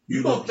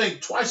 you're going to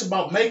think twice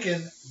about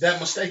making that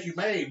mistake you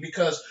made,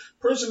 because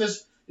prison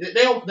is,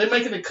 they're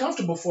making it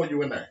comfortable for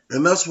you in there.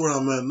 And that's where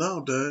I'm at now,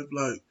 Dave.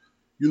 Like,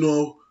 you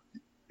know,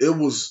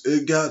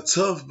 it got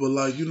tough, but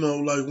like, you know,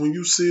 like when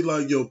you see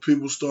like your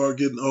people start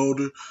getting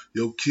older,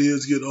 your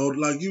kids get older,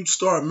 like you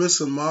start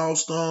missing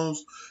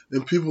milestones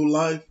in people's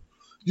life.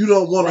 You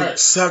don't want to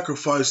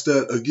sacrifice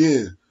that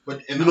again.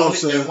 But you know what I'm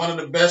saying? And one of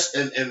the best,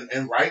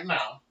 and right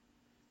now,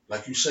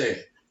 like you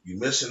said, you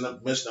missing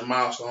the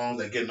milestones.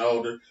 They're getting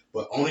older.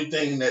 But only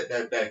thing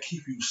that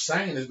keep you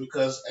sane is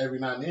because every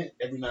now and then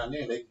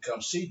they can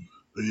come see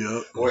you.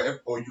 Yeah.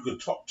 Or you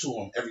could talk to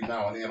them every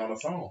now and then on the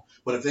phone.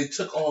 But if they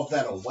took all of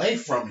that away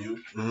from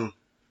you,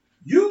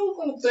 you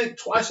gonna think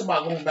twice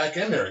about going back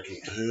in there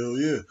again. Hell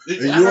yeah.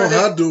 And you don't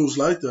have dudes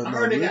like that. I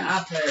heard they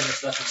got iPads and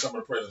stuff in some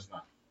of the prisons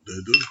now.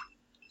 They do.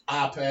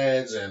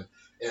 iPads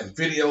and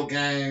video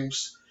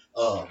games.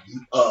 All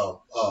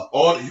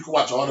you can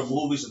watch all the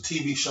movies and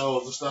TV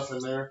shows and stuff in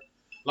there.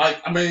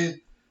 Like, I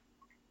mean,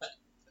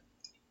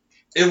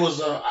 it was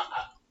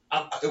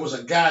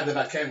a guy that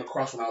I came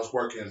across when I was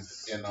working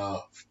in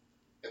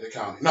the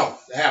county. No,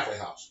 the halfway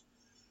house.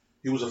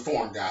 He was a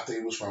foreign guy. I think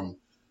he was from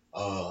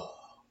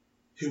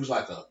he was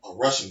like a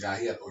Russian guy.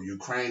 He had or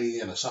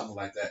Ukrainian or something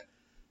like that.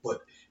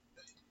 But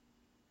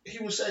he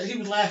was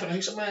laughing. And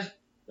he said, "Man,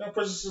 your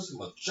prison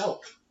system a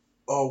joke."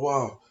 Oh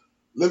wow.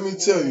 Let me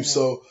tell you.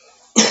 So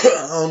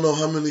I don't know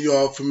how many of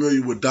y'all are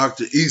familiar with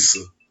Dr.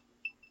 Issa.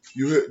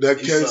 You heard that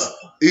case?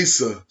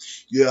 Issa.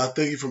 Yeah, I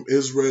think he's from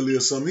Israeli or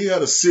something. He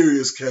had a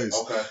serious case.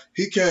 Okay.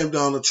 He came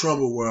down to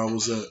Trumbull where I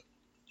was at.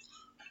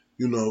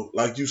 You know,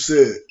 like you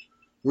said,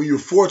 when you're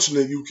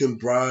fortunate, you can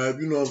bribe.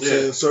 You know what I'm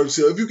saying?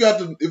 Certain. If you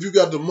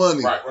got the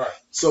money. Right.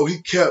 So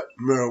he kept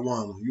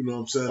marijuana. You know what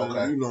I'm saying?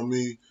 Okay. You know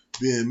me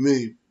being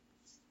me.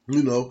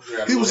 You know,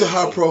 he was a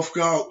high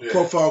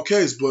profile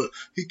case, but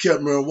he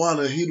kept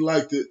marijuana. And he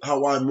liked it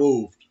how I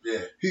moved.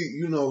 Yeah.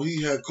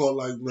 He had caught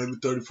like maybe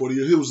 30, 40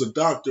 years. He was a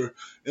doctor,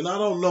 and I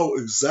don't know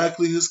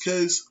exactly his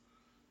case,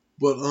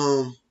 but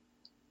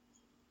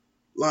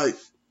like,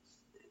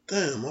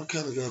 damn, I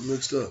kind of got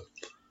mixed up.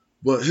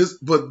 But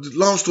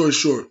long story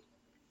short,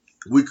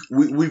 we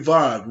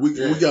vibed.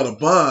 We got a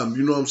bond.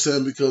 You know what I'm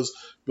saying?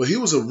 But he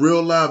was a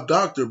real live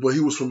doctor, but he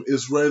was from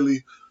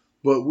Israeli.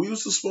 But we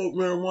used to smoke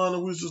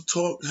marijuana. We used to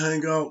talk,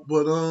 hang out.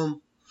 But I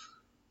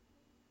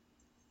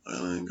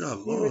ain't got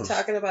lost. We were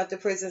talking about the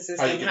prison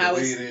system, how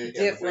it's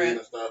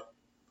different.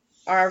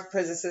 Our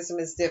prison system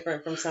is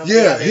different from some.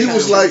 Yeah, he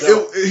was like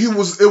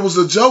it was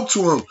a joke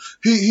to him.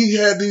 He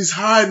had these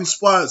hiding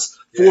spots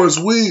for his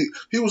weed.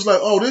 He was like,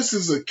 "Oh, this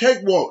is a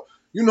cakewalk."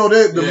 You know,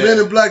 the men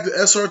in black, the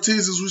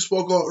SRTs, as we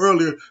spoke on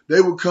earlier, they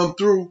would come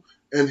through,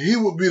 and he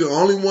would be the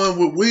only one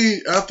with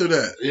weed after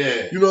that.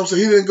 Yeah, you know what I'm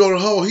saying? He didn't go to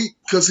hole. He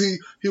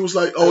was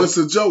like, "Oh, it's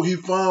a joke." He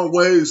found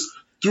ways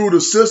through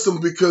the system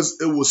because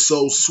it was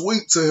so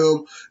sweet to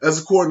him. As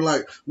according,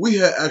 like, we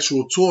had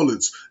actual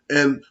toilets,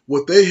 and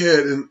what they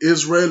had in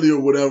Israeli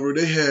or whatever,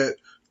 they had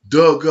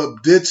dug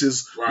up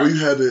ditches where you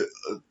had to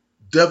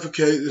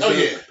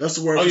defecate. That's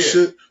the word for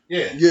shit.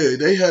 Yeah,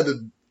 they had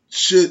to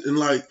shit and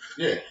like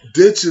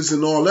ditches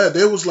and all that.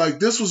 They was like,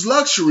 this was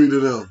luxury to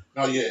them.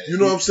 Oh yeah, you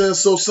know what I'm saying?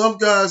 So some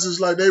guys is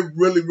like they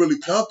really really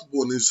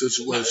comfortable in these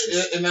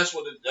situations. And that's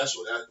what.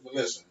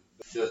 Listen,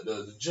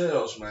 the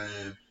jails,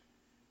 man.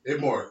 They're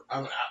more.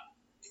 I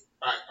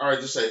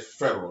already just say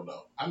federal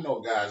though. I know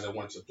guys that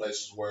went to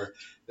places where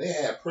they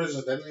had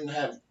prisons that didn't even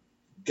have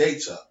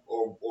gates up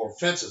or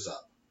fences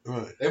up.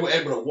 Right. They were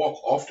able to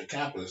walk off the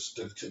campus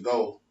to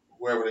go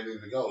wherever they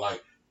needed to go.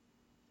 Like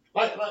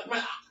man,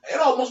 it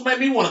almost made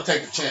me want to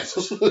take the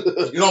chances. You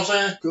know what I'm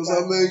saying? Because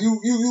I mean,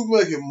 you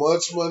making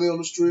much money on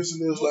the streets,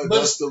 and it's like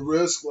that's the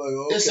risk. Like,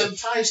 okay. It's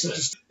enticing.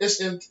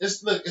 It's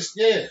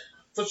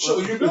for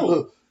sure you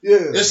do.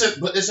 Yeah.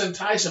 It's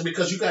enticing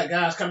because you got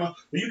guys coming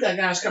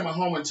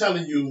home and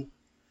telling you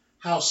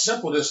how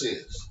simple this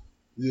is.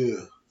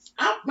 Yeah.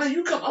 I want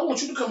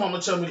you to come home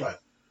and tell me like,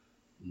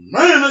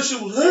 man, that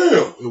shit was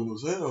hell. It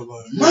was hell,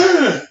 like,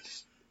 man.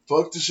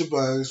 Fuck the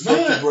shebangs, fuck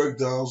the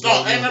breakdowns.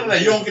 No, ain't none of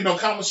that. You don't get no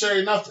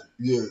commissary, nothing.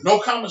 Yeah. No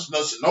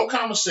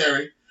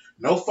commissary,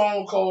 no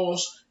phone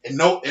calls, and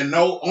no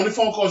only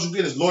phone calls you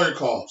get is lawyer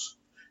calls.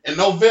 And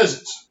no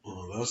visits.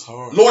 Oh, that's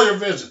hard. Lawyer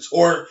visits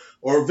or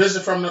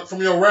visit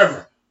from your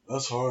reverend.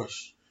 That's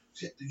harsh.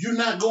 You're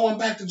not going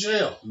back to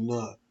jail.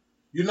 No.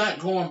 You're not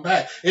going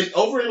back. And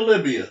over in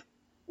Libya,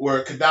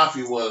 where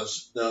Gaddafi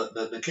was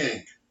the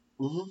king,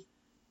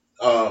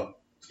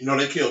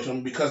 they killed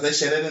him because they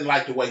said they didn't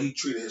like the way he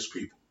treated his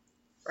people.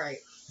 Right.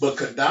 But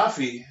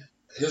Gaddafi,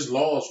 his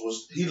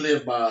laws he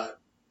lived by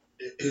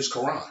his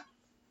Quran.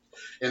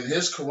 And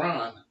his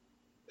Quran,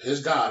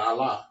 his God,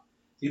 Allah,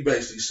 he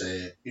basically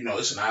said,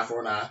 it's an eye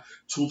for an eye,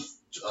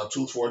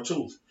 tooth for a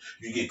tooth.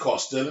 You get caught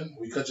stealing,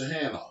 we cut your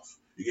hand off.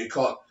 You get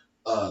caught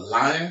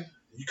lying,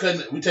 we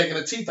taking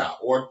the teeth out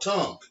or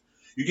tongue.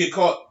 You get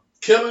caught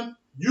killing,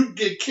 you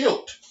get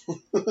killed.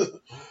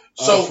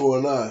 Eye for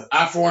an eye.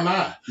 Eye for an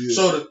eye. Yeah.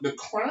 So the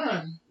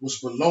crime was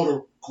below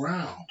the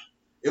ground.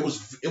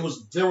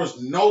 There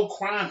was no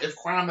crime, if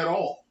crime at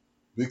all.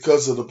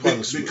 Because of the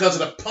punishment.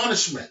 Because of the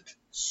punishment.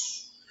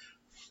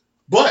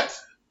 But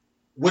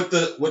with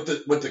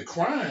the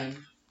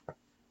crime,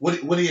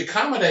 what he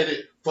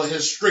accommodated for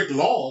his strict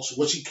laws,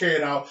 which he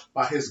carried out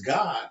by his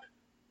God,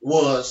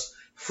 was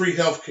free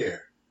healthcare,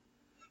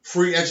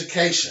 free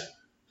education.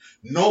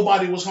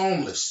 Nobody was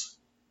homeless.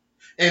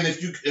 And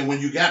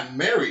when you got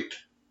married,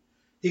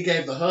 he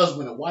gave the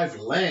husband and wife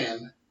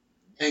land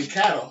and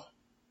cattle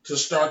to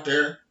start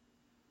their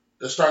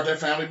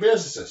family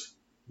businesses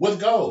with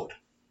gold.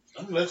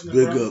 I'm listening.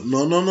 Big bro. up.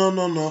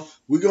 No.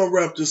 We're going to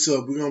wrap this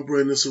up. We're going to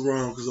bring this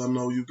around because I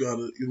know you got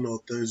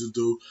things to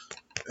do.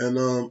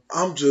 And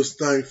I'm just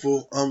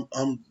thankful.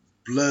 I'm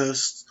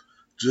blessed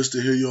just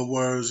to hear your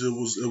words. It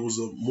was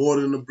more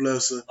than a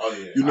blessing. Oh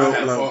yeah, You know, I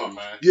had like, fun,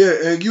 man. yeah,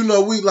 and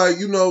we like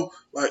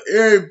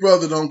every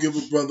brother don't give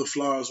a brother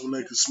flowers when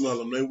they can smell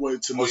them. They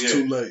wait till it's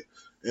too late,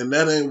 and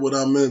that ain't what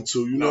I'm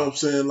into. You know what I'm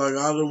saying? Like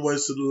I done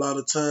wasted a lot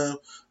of time.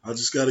 I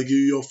just got to give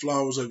you your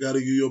flowers. I got to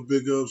give you your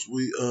big ups.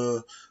 We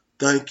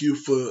thank you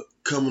for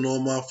coming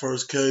on my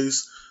first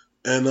case,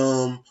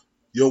 and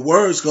your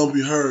words gonna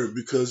be heard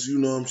because you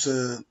know what I'm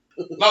saying.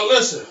 No,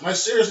 listen, like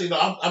seriously,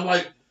 though, I'm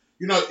like,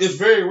 it's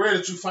very rare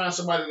that you find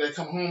somebody that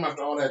come home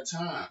after all that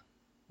time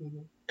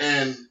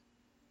and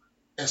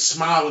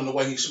smiling the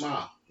way he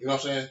smiled. You know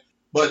what I'm saying?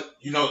 But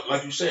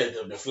like you said,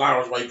 the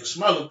flowers while you can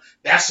smell them,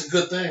 that's a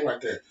good thing right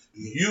there.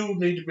 You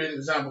need to be an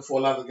example for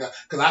a lot of guys.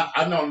 Because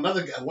I know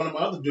another guy, one of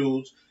my other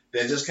dudes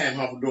that just came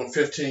home from doing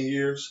 15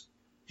 years.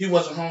 He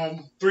wasn't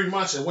home 3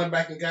 months and went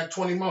back and got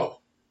 20 more.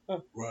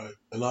 Right,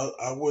 and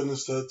I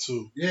witnessed that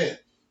too. Yeah.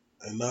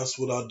 And that's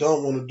what I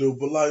don't want to do.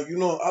 But like,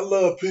 I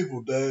love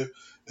people, Dave.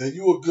 And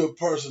you a good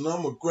person.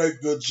 I'm a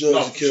great, good judge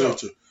of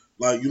character. Sure.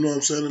 Like, you know what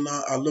I'm saying? And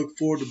I look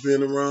forward to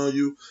being around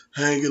you,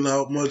 hanging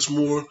out much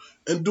more,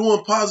 and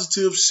doing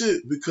positive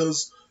shit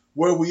because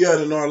where we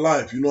at in our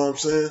life, you know what I'm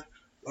saying?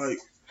 Like,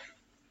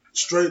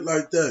 straight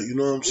like that, you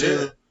know what I'm saying?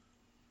 Yeah.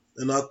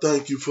 And I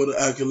thank you for the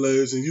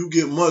accolades. And you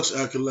get much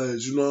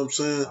accolades, you know what I'm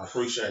saying? I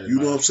appreciate it, You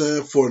know what I'm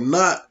saying? For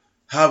not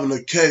having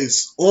a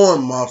case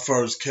on my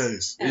first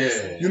case.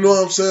 Yeah. You know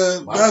what I'm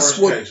saying? That's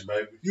what case,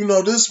 baby.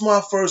 This is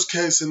my first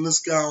case and this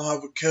guy don't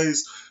have a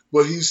case,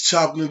 but he's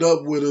chopping it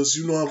up with us.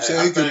 You know what I'm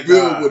saying? He can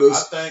build with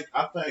us.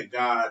 I thank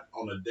God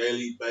on a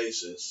daily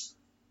basis.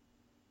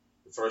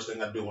 The first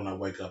thing I do when I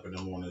wake up in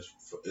the morning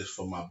is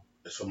for my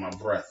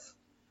breath.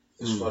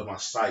 It's for my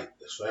sight.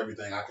 It's for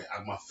everything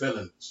my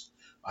feelings.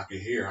 I can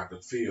hear, I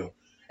can feel.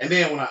 And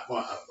then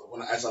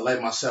as I lay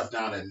myself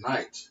down at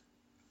night,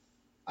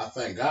 I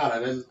thank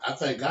God. I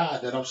thank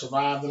God that I'm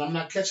survived and I'm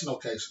not catching no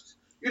cases.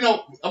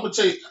 I'm gonna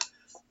tell you.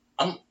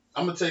 I'm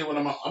gonna tell you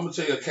I'm gonna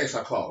tell you a case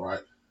I caught,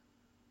 right?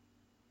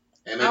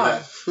 And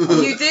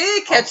you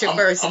did catch your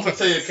first. I'm gonna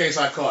tell you a case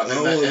I caught.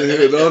 Don't do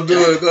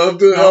it. Don't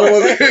do it. I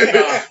want to hear it.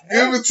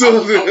 Give it to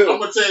me. I'm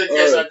gonna tell you a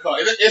case I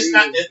caught. It's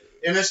not.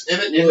 And the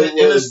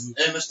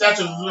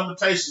statute of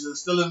limitations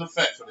is still in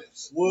effect for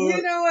this. What?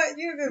 You know what?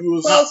 You're the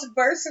most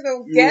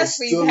versatile guest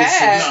we've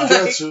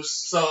had.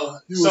 So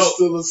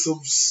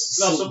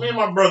me and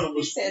my brother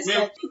was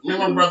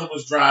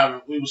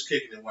driving. We was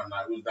kicking it one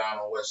night. We was down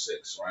on West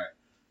 6, right?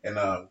 And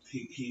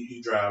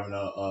he driving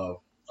a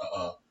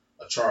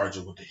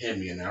Charger with the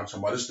Hemi in there. I'm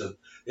talking about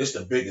it's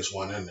the biggest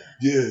one in there.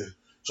 Yeah.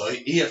 So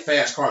he a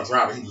fast car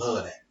driver. He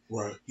loved that.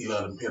 Right. He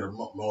let him hit a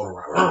motor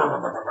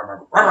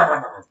ride.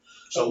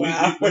 So we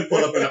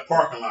pull up in the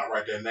parking lot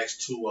right there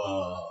next to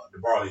the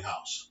Barley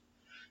House.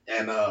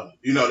 And,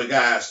 the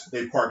guys,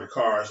 they park the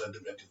cars at the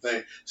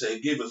thing. Say,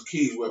 give us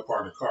keys, we'll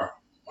park the car.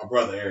 My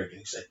brother, Eric,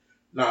 he said,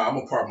 nah, I'm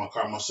going to park my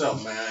car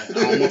myself, man. I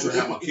don't want you to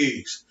have my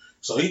keys.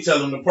 So he tell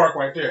them to park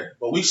right there.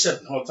 But we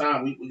sipping the whole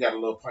time. We got a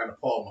little pint of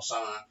Paul Masson.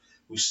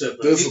 We sipping.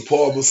 This is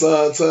Paul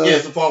Masson time? Yeah,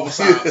 it's the Paul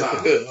Masson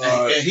time.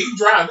 And he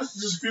drive. This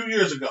is just a few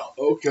years ago.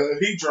 Okay.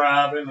 He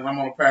driving, and I'm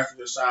on the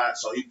passenger side.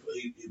 So he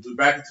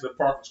back into the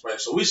parking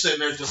space. So we sitting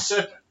there just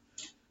sipping.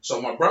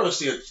 So my brother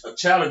see a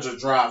Challenger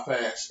drive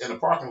fast in the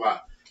parking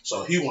lot.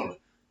 So he want to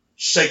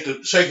shake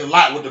the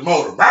lot with the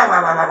motor.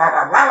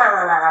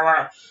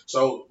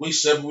 So we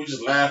sipping, we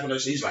just laughing.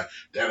 And he's like,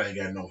 that ain't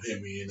got no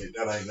Hemi in it.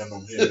 That ain't got no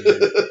Hemi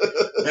in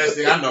it. Next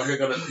thing I know, he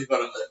gonna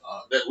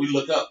that we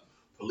look up.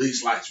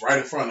 Police lights right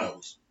in front of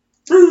us.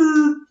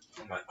 I'm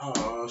like,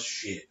 oh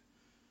shit.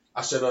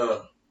 I said,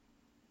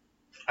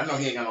 I know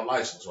he ain't got no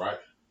license, right?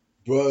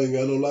 Bro, ain't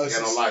got no license.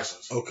 He got no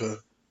license. Okay.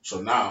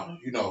 So now,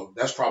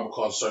 that's probably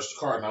called search the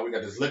car. Now we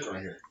got this liquor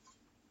in here.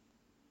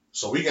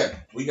 So we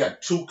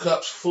got 2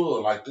 cups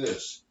full like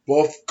this.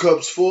 Both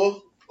cups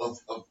full of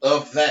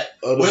that.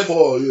 Of the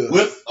Paul, yeah.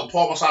 With a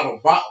Parmesan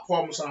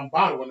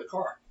bottle in the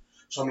car.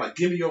 So I'm like,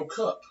 give me your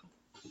cup.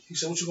 He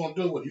said, what you gonna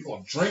do with it? You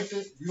gonna drink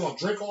it? You gonna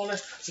drink all that?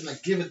 I said, now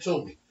give it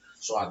to me.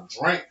 So I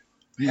drank.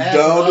 You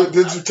downed it?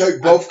 Did you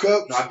take both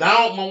cups? No, I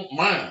downed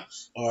mine.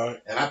 All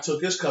right. And I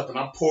took his cup and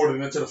I poured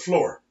it into the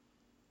floor.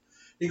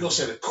 He gonna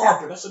say the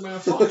carpet. I said, man,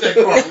 fuck that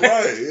carpet.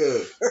 Right,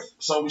 yeah.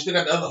 So we still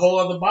got the whole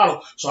other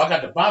bottle. So I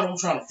got the bottle. I'm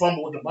trying to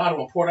fumble with the bottle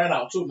and pour that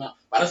out too. Now,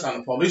 by this time,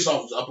 the police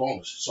officer was up on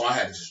us. So I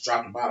had to just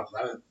drop the bottle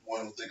because I didn't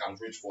want him to think I was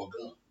reaching for a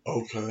gun.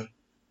 Okay.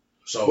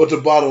 So put the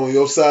bottle on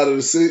your side of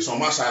the seat? It's on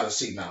my side of the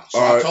seat now. So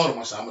all I told him,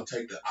 I said, I'll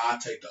take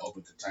the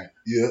open container.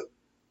 Yeah. You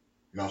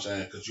know what I'm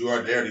saying? Because they're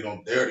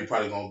already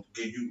probably going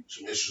to give you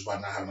some issues by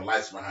not having a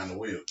license behind the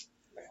wheel.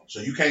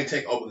 So you can't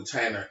take open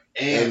container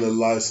and the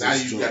license. Now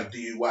you got a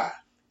DUI.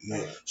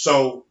 Yeah.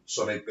 So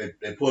they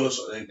pull us.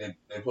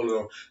 They pull it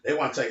over. They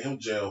want to take him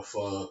to jail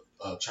for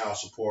child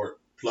support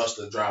plus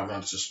the driving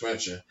under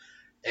suspension,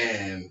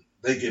 and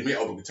they give me an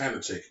open container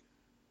ticket.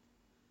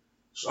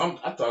 So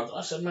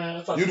I said,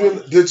 man, you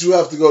didn't. Did you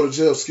have to go to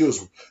jail?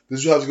 Excuse me.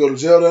 Did you have to go to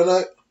jail that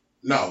night?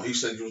 No, he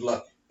said you was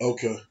lucky.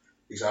 Okay.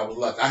 He said I was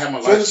lucky. I had my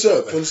Finish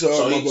license. Finish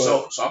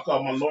up. So I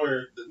called my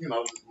lawyer. That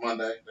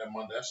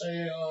Monday. I said,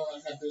 hey,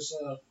 I got this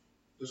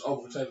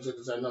overtaken.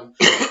 This and nothing.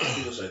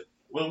 He was like,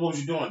 what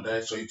was you doing,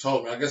 Dad? So he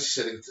told me. I guess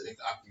he said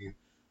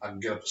I can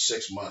get up to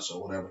 6 months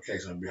or whatever the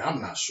case may be. I'm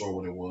not sure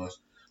what it was.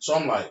 So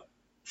I'm like,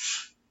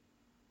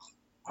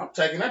 I'm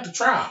taking that to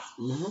trial.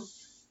 Mm-hmm.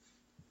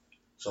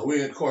 So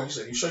we in court. He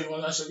said, you sure you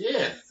want that? I said,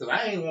 yeah, because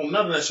I ain't want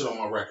none of that shit on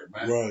my record,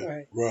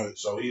 man. Right.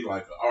 So he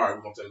like, all right,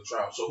 we're going to take the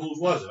trial. So whose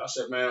was it? I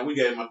said, man, we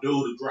gave my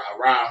dude a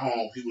ride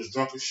home. He was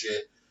drunk as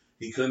shit.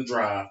 He couldn't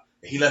drive.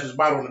 And he left his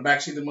bottle in the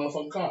backseat of the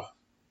motherfucking car.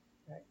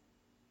 Right.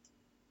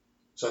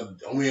 So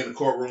we in the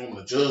courtroom, and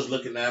the judge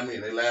looking at me,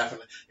 and they laughing.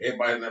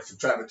 Everybody in there for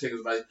traffic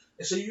tickets, like,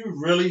 they said, you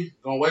really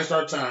going to waste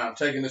our time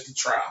taking this to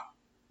trial?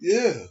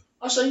 Yeah.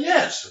 I said,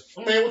 yes.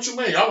 I mean, what you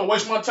mean? Y'all going to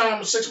waste my time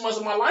in 6 months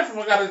of my life if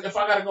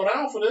I got to go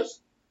down for this?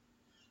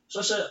 So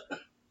I said,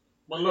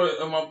 my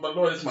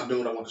lawyer is my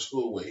dude I went to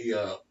school with. He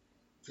a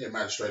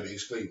magistrate in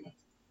East Cleveland.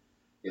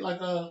 He like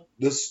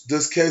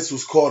This case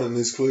was caught in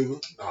East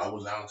Cleveland. No, it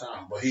was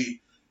downtown, but he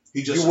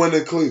just. You went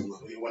in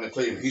Cleveland. He went in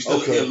Cleveland. He's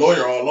still a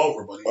lawyer all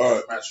over, but he's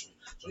a magistrate.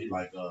 So he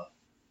like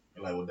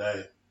well,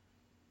 Dad,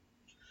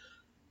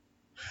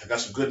 I got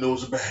some good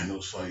news and bad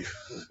news for you.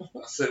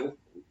 I said,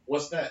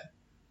 what's that?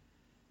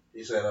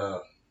 He said,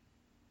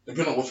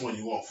 depending on which one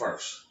you want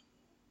first.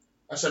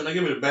 I said, man,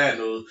 give me the bad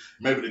news.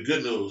 Maybe the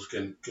good news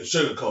can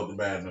sugarcoat the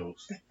bad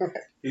news.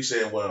 He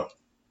said, well,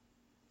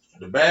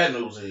 the bad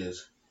news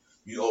is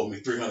you owe me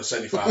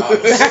 $375.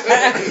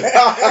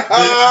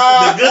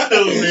 the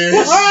good news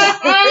is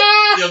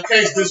your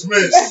case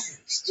dismissed.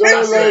 Straight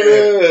like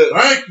that.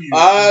 Thank you.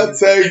 I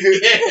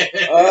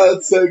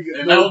take it.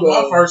 And that was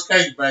my first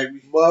case,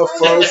 baby. My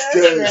first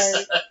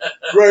case.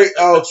 Great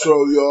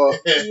outro, y'all.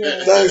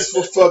 Yeah. Thanks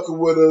for fucking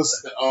with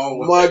us.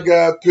 My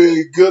guy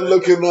P, good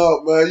looking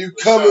out, man. You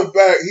coming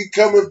back. He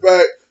coming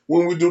back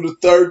when we do the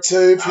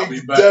 13th.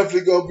 He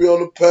definitely going to be on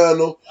the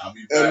panel. I'll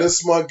be back. And this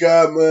is my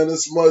guy, man.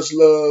 It's much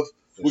love.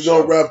 We're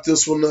going to wrap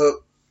this one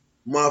up.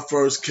 My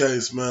first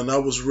case, man.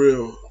 That was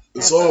real.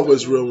 It's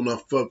always real when I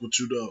fuck with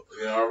you, though.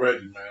 Yeah,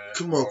 already, man.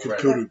 Come on,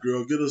 computer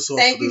girl. Get us off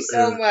Thank of you this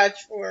so air.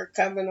 much for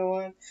coming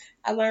on.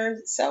 I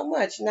learned so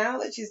much.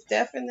 Knowledge is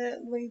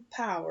definitely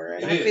power.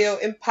 And I feel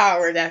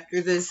empowered after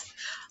this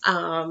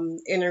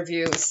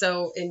interview. It's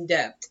so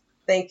in-depth.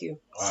 Thank you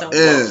so much.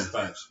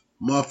 Thanks.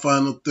 My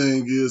final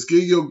thing is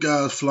give your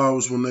guys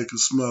flowers when they can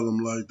smell them.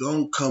 Like,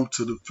 don't come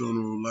to the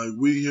funeral. Like,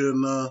 we here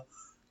now.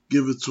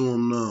 Give it to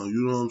them now.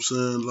 You know what I'm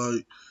saying?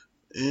 Like,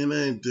 it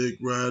ain't dick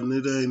riding.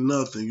 It ain't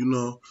nothing, you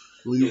know.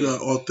 When you got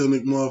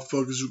authentic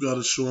motherfuckers, you got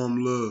to show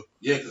them love.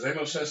 Yeah, because ain't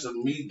no sense of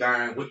me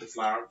dying with the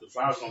flower. The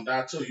flower's going to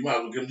die too. You might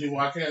as well give them to me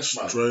while I can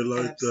smell. Straight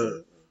like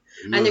that.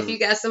 Yeah. And if you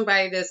got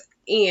somebody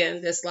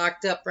that's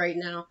locked up right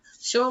now,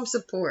 show them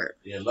support.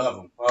 Yeah, love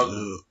them.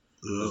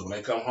 When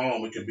they come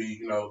home, it could be,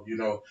 you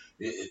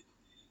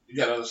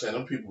got to understand,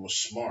 them people were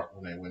smart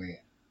when they went in.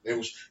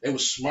 They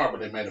was smart, but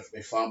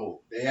they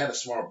fumbled. They had a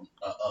smart,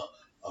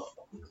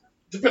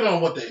 depending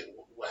on what happened.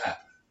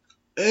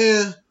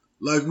 And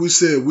like we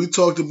said, we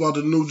talked about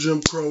the new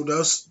Jim Crow.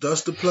 That's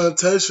the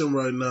plantation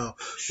right now.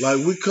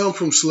 Like, we come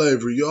from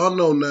slavery. Y'all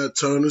know Nat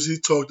Turner's. He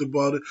talked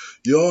about it.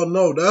 Y'all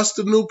know that's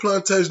the new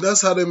plantation.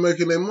 That's how they're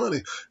making their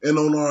money. And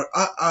on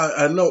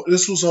I know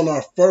this was on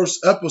our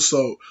first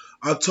episode.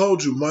 I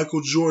told you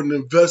Michael Jordan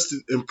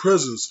invested in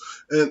prisons,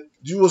 and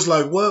you was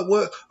like,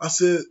 what? I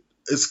said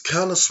it's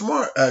kind of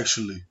smart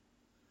actually,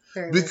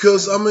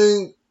 because I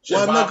mean.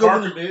 Why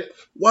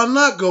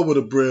not go with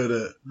a bread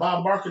at?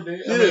 Bob Barker did.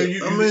 Yeah,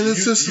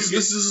 this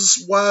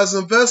is a wise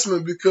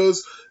investment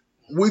because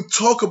we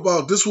talk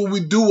about this. What we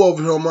do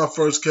over here on My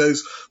First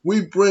Case,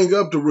 we bring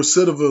up the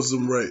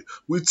recidivism rate.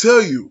 We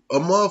tell you a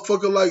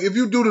motherfucker, like, if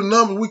you do the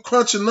numbers, we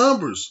crunch the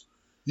numbers.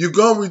 You're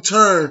gonna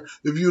return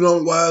if you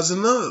don't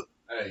wisen up.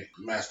 Hey,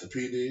 Master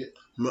P did.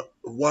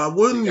 Why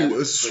wouldn't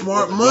you? It's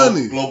smart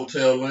money. Global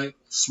Tail Link.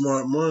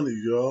 Smart money,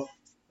 y'all.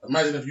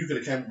 Imagine if you could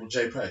have came up with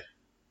JPay.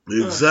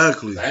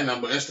 Exactly. That ain't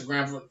nothing but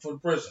Instagram for the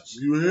prisons.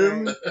 You hear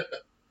me?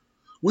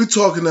 We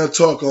talking that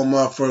talk on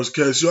My First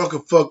Case. Y'all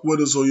can fuck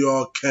with us or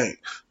y'all can't.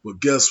 But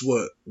guess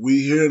what?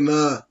 We here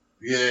now.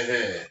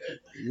 Yeah.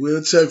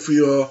 We'll check for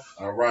y'all.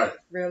 All right.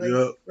 Really?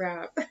 Yep.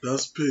 Rob.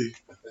 That's P.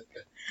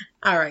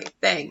 All right.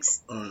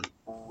 Thanks. All right.